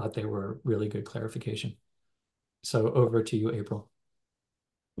all. I thought they were really good clarification. So over to you, April.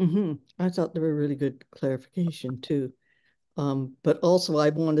 I thought they were really good clarification too. But also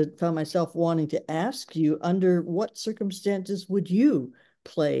I found myself wanting to ask you, under what circumstances would you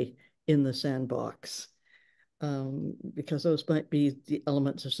play in the sandbox? Because those might be the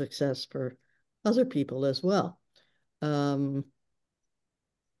elements of success for other people as well. And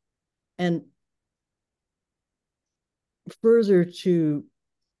further to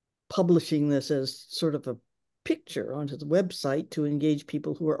publishing this as sort of a picture onto the website to engage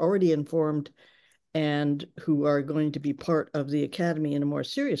people who are already informed and who are going to be part of the academy in a more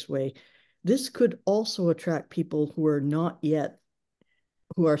serious way, this could also attract people who are not yet,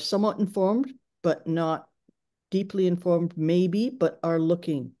 who are somewhat informed, but not deeply informed, maybe, but are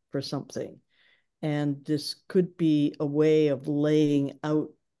looking for something. And this could be a way of laying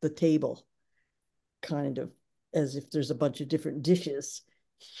out the table, kind of as if there's a bunch of different dishes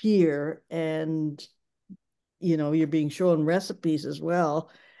here, and you're being shown recipes as well,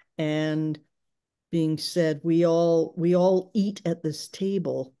 and being said, we all eat at this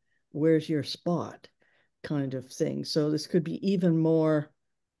table, where's your spot, kind of thing. So this could be even more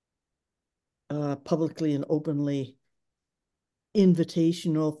publicly and openly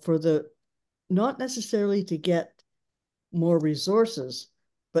invitational for the, not necessarily to get more resources,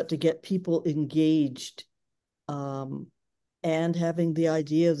 but to get people engaged, um, and having the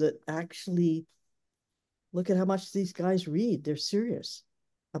idea that actually, look at how much these guys read. They're serious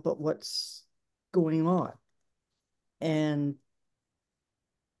about what's going on. And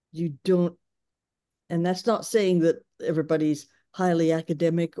you don't, and that's not saying that everybody's highly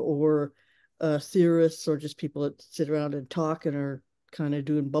academic or theorists or just people that sit around and talk and are kind of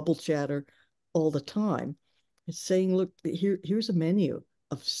doing bubble chatter all the time. It's saying, look, here's a menu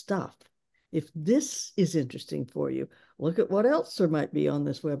of stuff. If this is interesting for you, look at what else there might be on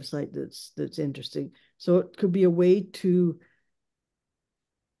this website that's interesting. So it could be a way to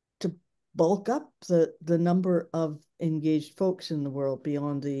bulk up the number of engaged folks in the world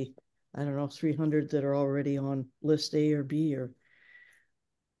beyond the, I don't know, 300 that are already on list A or B or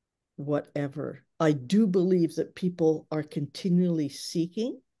whatever. I do believe that people are continually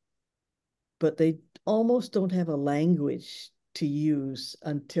seeking, but they almost don't have a language to use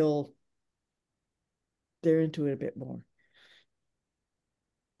until they're into it a bit more.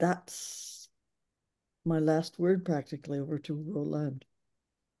 That's my last word, practically. Over to Roland.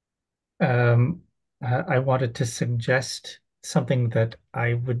 I wanted to suggest something that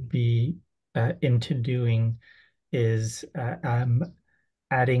I would be into doing is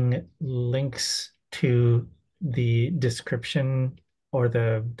adding links to the description or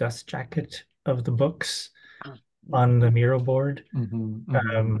the dust jacket of the books on the Miro board,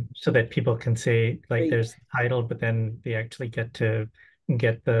 so that people can say, like, Great. there's the title, but then they actually get to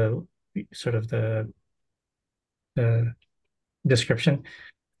get the sort of the description.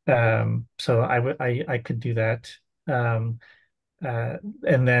 So I could do that. Um,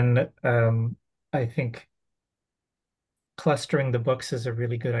 and then I think clustering the books is a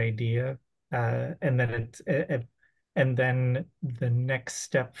really good idea. And then and then the next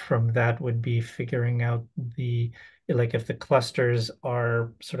step from that would be figuring out like, if the clusters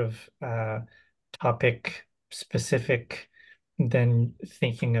are sort of topic specific, then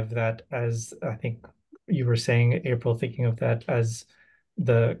thinking of that as, I think you were saying, April, thinking of that as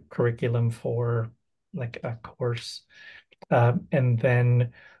the curriculum for like a course. And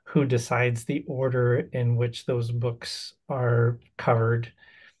then who decides the order in which those books are covered,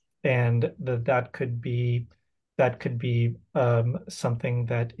 and that could be something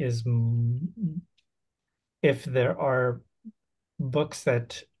that is, if there are books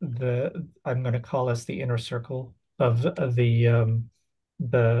that the I'm going to call as the inner circle of the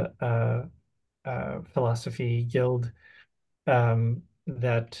philosophy guild,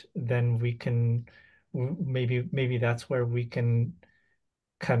 that then we can, maybe that's where we can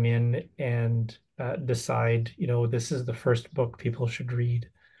come in and decide, this is the first book people should read.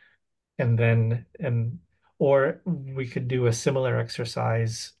 And then, or we could do a similar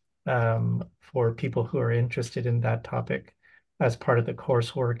exercise for people who are interested in that topic as part of the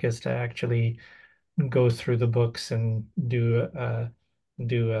coursework, is to actually go through the books and do a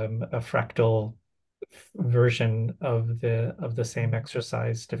fractal version of the same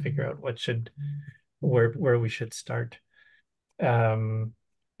exercise to figure out where we should start. Um,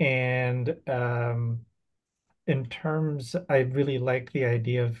 and in terms, I really like the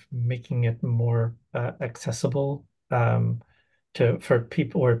idea of making it more accessible, for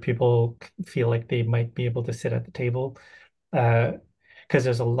people, where people feel like they might be able to sit at the table. Because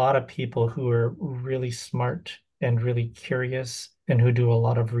there's a lot of people who are really smart and really curious and who do a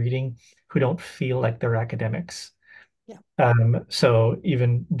lot of reading who don't feel like they're academics. Yeah. So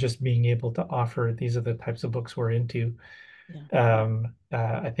even just being able to offer, these are the types of books we're into, Yeah.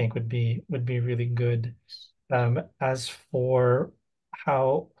 I think would be really good. As for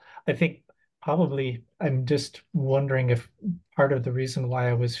how, I think probably, I'm just wondering if part of the reason why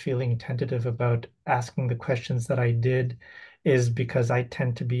I was feeling tentative about asking the questions that I did is because I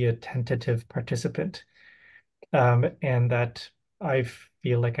tend to be a tentative participant, and that I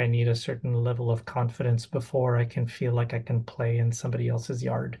feel like I need a certain level of confidence before I can feel like I can play in somebody else's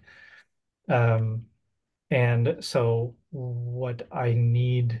yard. Um, and so what I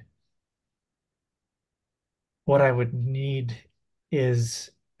would need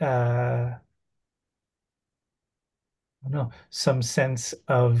is, I don't know, some sense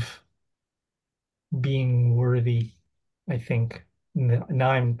of being worthy, I think. Now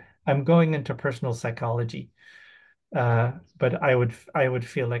I'm going into personal psychology. But I would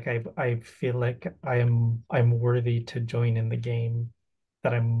feel like I feel like I'm worthy to join in the game,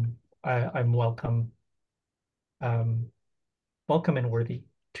 that I'm welcome, um, welcome and worthy,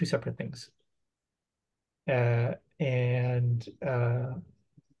 two separate things. And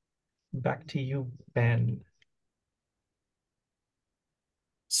back to you, Ben.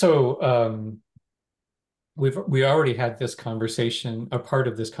 So we already had this conversation, a part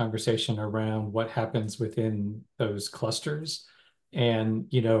of this conversation around what happens within those clusters. And,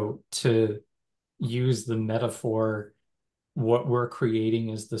 to use the metaphor, what we're creating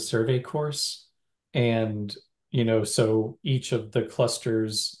is the survey course. And, so each of the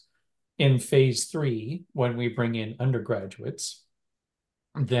clusters in phase 3, when we bring in undergraduates,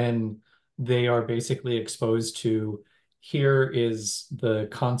 then they are basically exposed to, here is the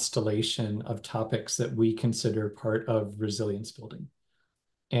constellation of topics that we consider part of resilience building.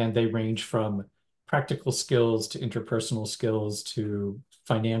 And they range from practical skills to interpersonal skills to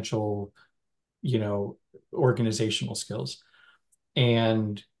financial, you know, organizational skills.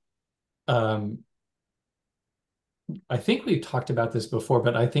 And um, I think we've talked about this before,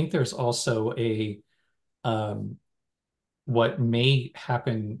 but I think there's also um, what may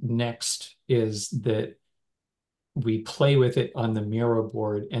happen next is that we play with it on the Miro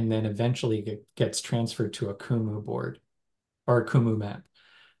board and then eventually it gets transferred to a Kumu board or a Kumu map.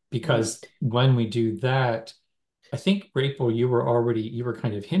 Because Right. when we do that, I think, Rachel, you were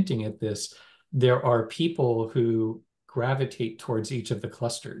kind of hinting at this. There are people who gravitate towards each of the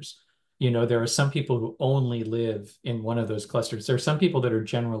clusters. There are some people who only live in one of those clusters. There are some people that are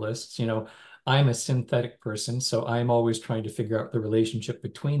generalists. I'm a synthetic person, so I'm always trying to figure out the relationship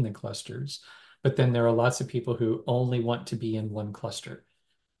between the clusters. But then there are lots of people who only want to be in one cluster.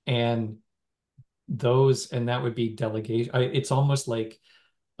 And and that would be delegation. It's almost like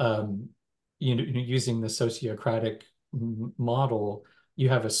um, using the sociocratic model, you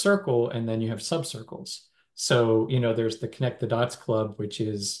have a circle and then you have subcircles. So, there's the Connect the Dots Club, which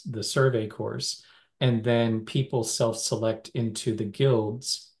is the survey course, and then people self-select into the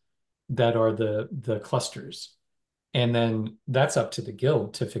guilds that are the clusters. And then that's up to the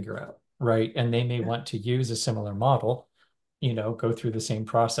guild to figure out, right? And they may Yeah. want to use a similar model, go through the same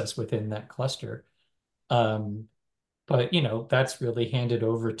process within that cluster. Um, but that's really handed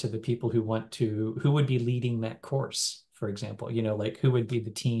over to the people who would be leading that course, for example, like who would be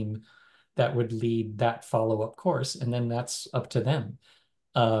the team that would lead that follow-up course, and then that's up to them.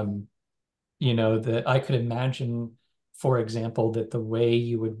 Um, that I could imagine, for example, that the way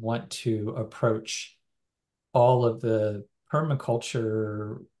you would want to approach all of the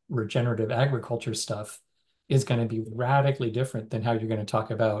permaculture, regenerative agriculture stuff is going to be radically different than how you're going to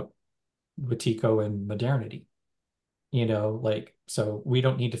talk about Wetiko and modernity. Like, so we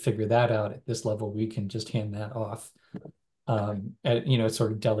don't need to figure that out at this level. We can just hand that off, at,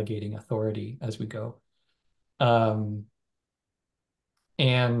 sort of delegating authority as we go. Um,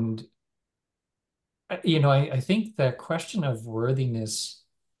 and, I think the question of worthiness,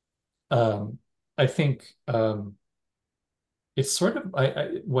 um, I think, it's sort of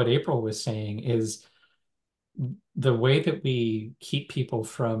what April was saying is the way that we keep people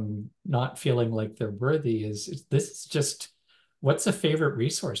from not feeling like they're worthy is this is just, what's a favorite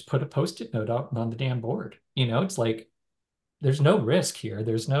resource? Put a post-it note out on the damn board. It's like there's no risk here.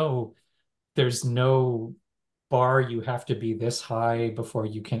 There's no bar you have to be this high before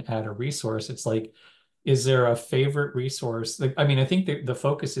you can add a resource. It's like, is there a favorite resource? I mean, I think the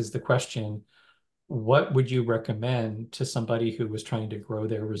focus is the question, what would you recommend to somebody who was trying to grow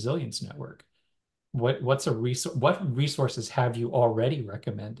their resilience network? What resources have you already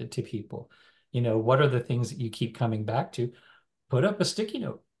recommended to people? What are the things that you keep coming back to? Put up a sticky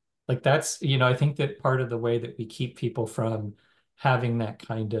note. Like that's, I think that part of the way that we keep people from having that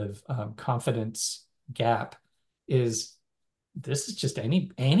kind of confidence gap is, this is just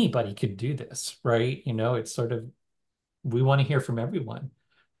anybody could do this, right? It's sort of, we want to hear from everyone.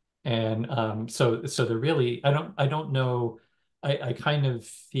 And so they're really, I don't know. I kind of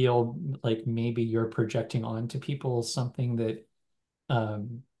feel like maybe you're projecting onto people something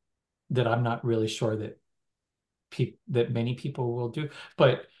um, that I'm not really sure that many people will do.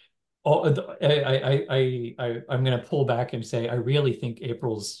 But I'm going to pull back and say I really think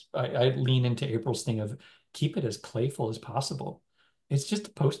I lean into April's thing of keep it as playful as possible. It's just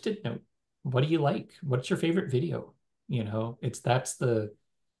a post-it note. What do you like? What's your favorite video? It's that's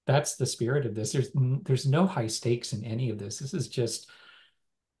the spirit of this. There's no high stakes in any of this. This is just,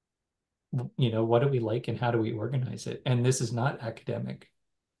 what do we like and how do we organize it? And this is not academic.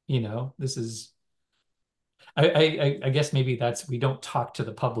 This is I guess maybe that's we don't talk to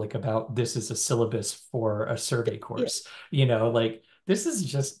the public about this is a syllabus for a survey Yeah, course. Like this is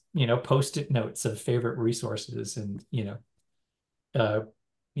just, post-it notes of favorite resources and, uh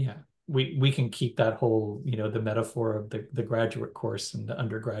yeah, we can keep that whole, the metaphor of the graduate course and the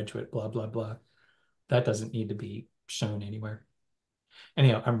undergraduate, blah, blah, blah. That doesn't need to be shown anywhere.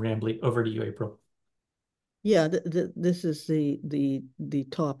 Anyhow, I'm rambling. Over to you, April. yeah. This is the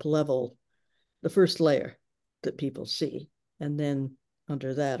top level, the first layer that people see, and then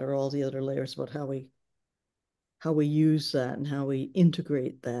under that are all the other layers about how we use that and how we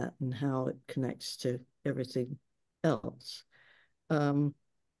integrate that and how it connects to everything else. Um,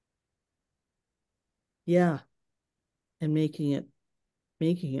 yeah, and making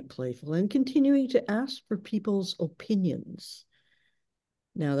it playful and continuing to ask for people's opinions.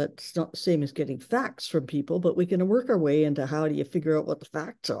 Now, that's not the same as getting facts from people, but we can work our way into how do you figure out what the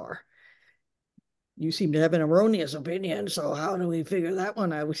facts are. You seem to have an erroneous opinion, so how do we figure that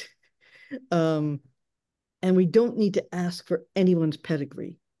one out? um, and we don't need to ask for anyone's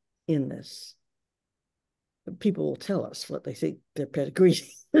pedigree in this. People will tell us what they think their pedigree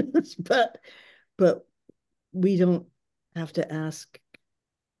is, but we don't have to ask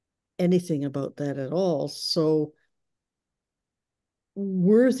anything about that at all. So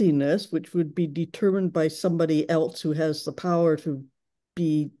worthiness, which would be determined by somebody else who has the power to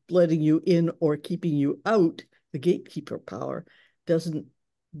be letting you in or keeping you out, the gatekeeper power, doesn't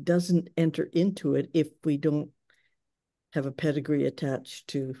enter into it if we don't have a pedigree attached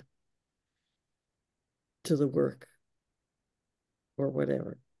to the work or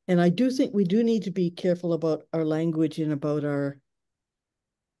whatever. And I do think we do need to be careful about our language and about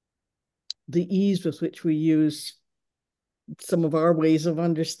the ease with which we use some of our ways of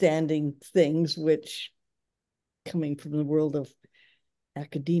understanding things, which coming from the world of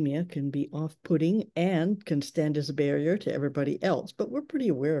academia can be off-putting and can stand as a barrier to everybody else. But we're pretty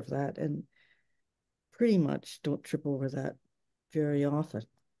aware of that and pretty much don't trip over that very often.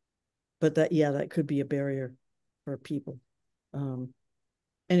 But that could be a barrier for people. Um,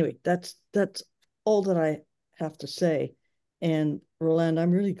 anyway, that's all that I have to say. And Roland,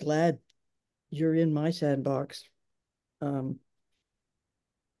 I'm really glad you're in my sandbox, um,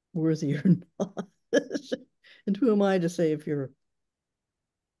 worthy or not. And who am I to say if you're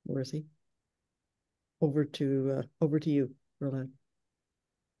worthy? Over to you, Roland.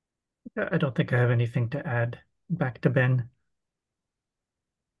 I don't think I have anything to add. Back to Ben.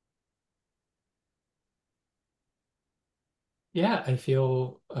 Yeah, I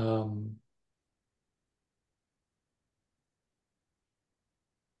feel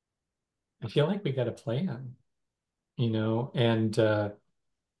like we got a plan, and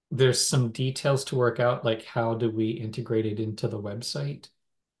there's some details to work out, like how do we integrate it into the website?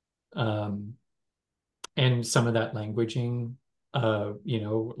 Um, and some of that languaging,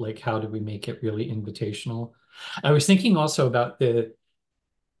 like how do we make it really invitational? I was thinking also about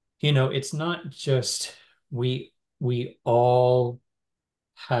it's not just we all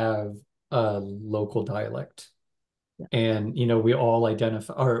have a local dialect. Yeah. And, we all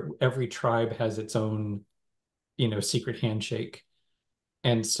identify, or every tribe has its own, secret handshake.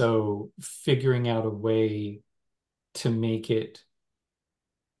 And so figuring out a way to make it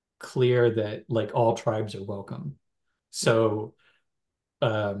clear that like all tribes are welcome. So,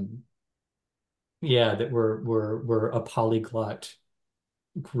 um, yeah, that we're a polyglot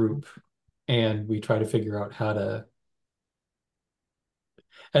group and we try to figure out how to,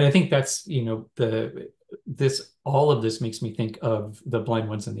 and I think that's, all of this makes me think of the blind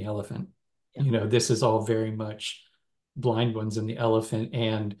ones and the elephant. Yeah. This is all very much blind ones and the elephant,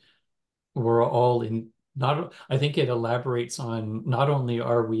 and we're all in not, I think it elaborates on not only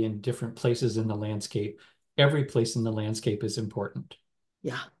are we in different places in the landscape, every place in the landscape is important.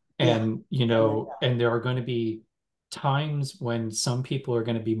 Yeah. Yeah. And, and there are going to be times when some people are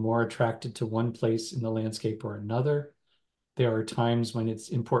going to be more attracted to one place in the landscape or another. There are times when it's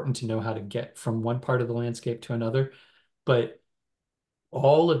important to know how to get from one part of the landscape to another. But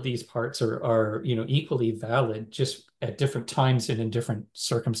all of these parts are equally valid, just at different times and in different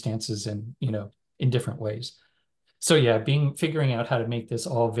circumstances and, in different ways. So yeah, figuring out how to make this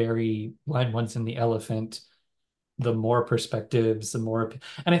all very blind ones in the elephant, the more perspectives, the more,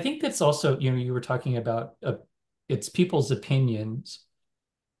 and I think that's also, you were talking about it's people's opinions.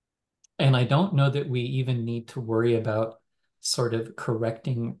 And I don't know that we even need to worry about sort of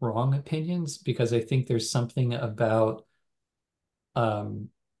correcting wrong opinions, because I think there's something about um,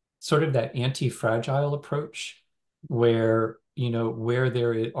 sort of that anti-fragile approach where, where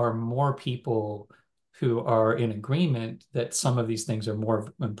there are more people who are in agreement that some of these things are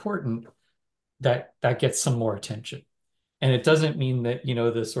more important, that gets some more attention. And it doesn't mean that,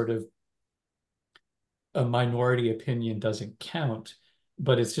 the sort of a minority opinion doesn't count,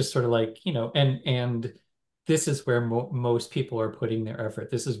 but it's just sort of like, and this is where most people are putting their effort.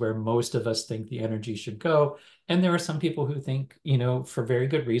 This is where most of us think the energy should go. And there are some people who think, for very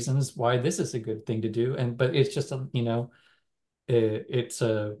good reasons, why this is a good thing to do. But it's just it's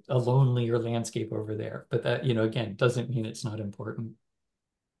a lonelier landscape over there. But that, again, doesn't mean it's not important.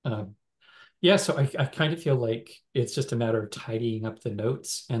 Um, yeah, so I kind of feel like it's just a matter of tidying up the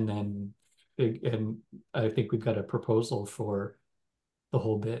notes, and I think we've got a proposal for the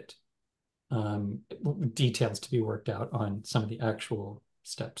whole bit. Um, Details to be worked out on some of the actual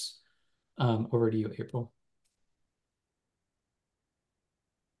steps. Over to you, April.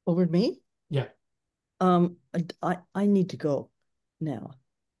 Over to me. Yeah. I need to go now.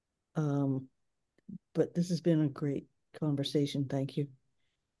 Um, but this has been a great conversation. Thank you.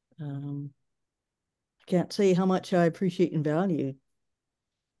 I can't say how much I appreciate and value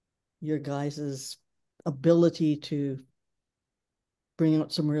your guys's ability to bring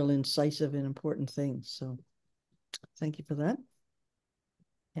out some real incisive and important things. So thank you for that.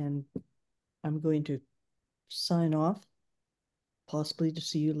 And I'm going to sign off, possibly to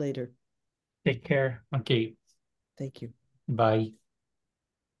see you later. Take care. Okay. Thank you. Bye.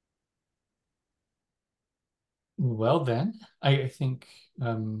 Well then, I think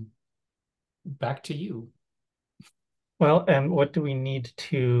back to you. Well, and what do we need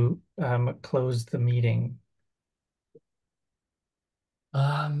to close the meeting?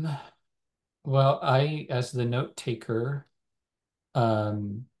 Um, well, as the note taker,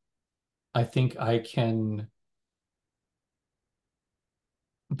 um, I think I can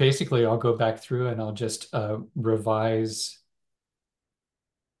basically I'll go back through and I'll just revise.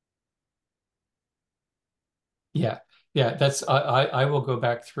 Yeah, yeah, I will go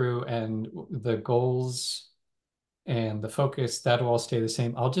back through, and the goals and the focus, that'll all stay the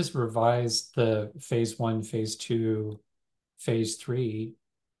same. I'll just revise the phase one, phase two, phase three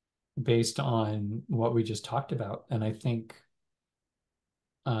based on what we just talked about. And I think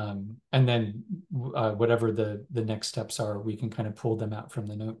and then whatever the next steps are, we can kind of pull them out from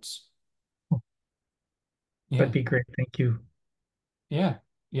the notes. That'd Yeah. be great. Thank you. Yeah.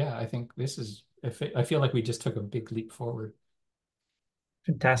 Yeah. I think I feel like we just took a big leap forward.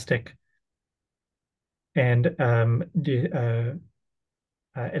 Fantastic. And and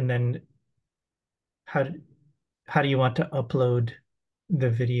then how do, how do you want to upload the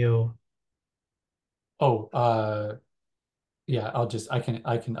video? Oh, yeah, I can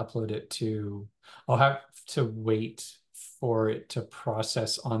upload it I'll have to wait for it to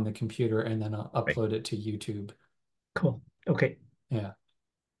process on the computer, and then I'll Right. upload it to YouTube. Cool. Okay. Yeah.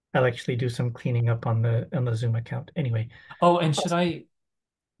 I'll actually do some cleaning up on the Zoom account. Anyway, Oh, and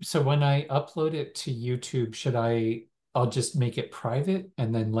so when I upload it to YouTube, I'll just make it private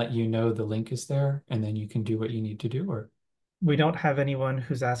and then let you know the link is there, and then you can do what you need to do, or we don't have anyone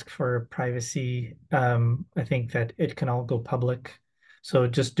who's asked for privacy. I think that it can all go public. So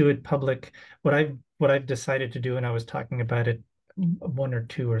just do it public. What I've decided to do, and I was talking about it one or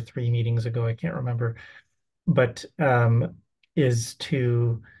two or three meetings ago, I can't remember, but is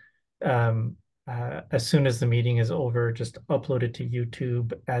to as soon as the meeting is over, just upload it to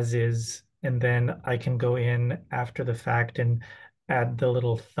YouTube as is, and then I can go in after the fact and add the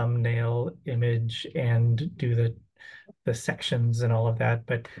little thumbnail image and do the sections and all of that.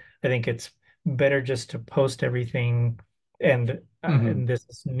 But I think it's better just to post everything, Mhm. and this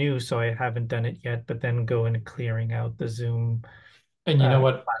is new, so I haven't done it yet, but then go in clearing out the Zoom And you know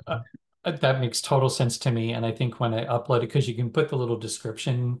what? file. That makes total sense to me. And I think when I upload it, because you can put the little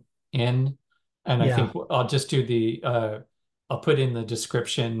description in, and I Yeah, think I'll put in the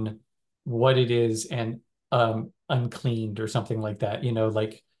description what it is, and uncleaned or something like that,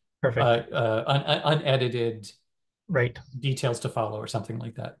 like perfect. unedited Right. details to follow or something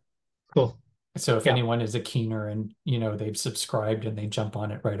like that. Cool. So if Yeah. anyone is a keener and they've subscribed and they jump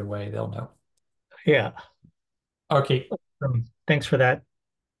on it right away, they'll know. Yeah. Okay. Thanks for that.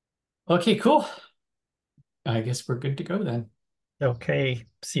 Okay, cool. I guess we're good to go then. Okay.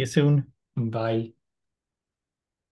 See you soon. Bye.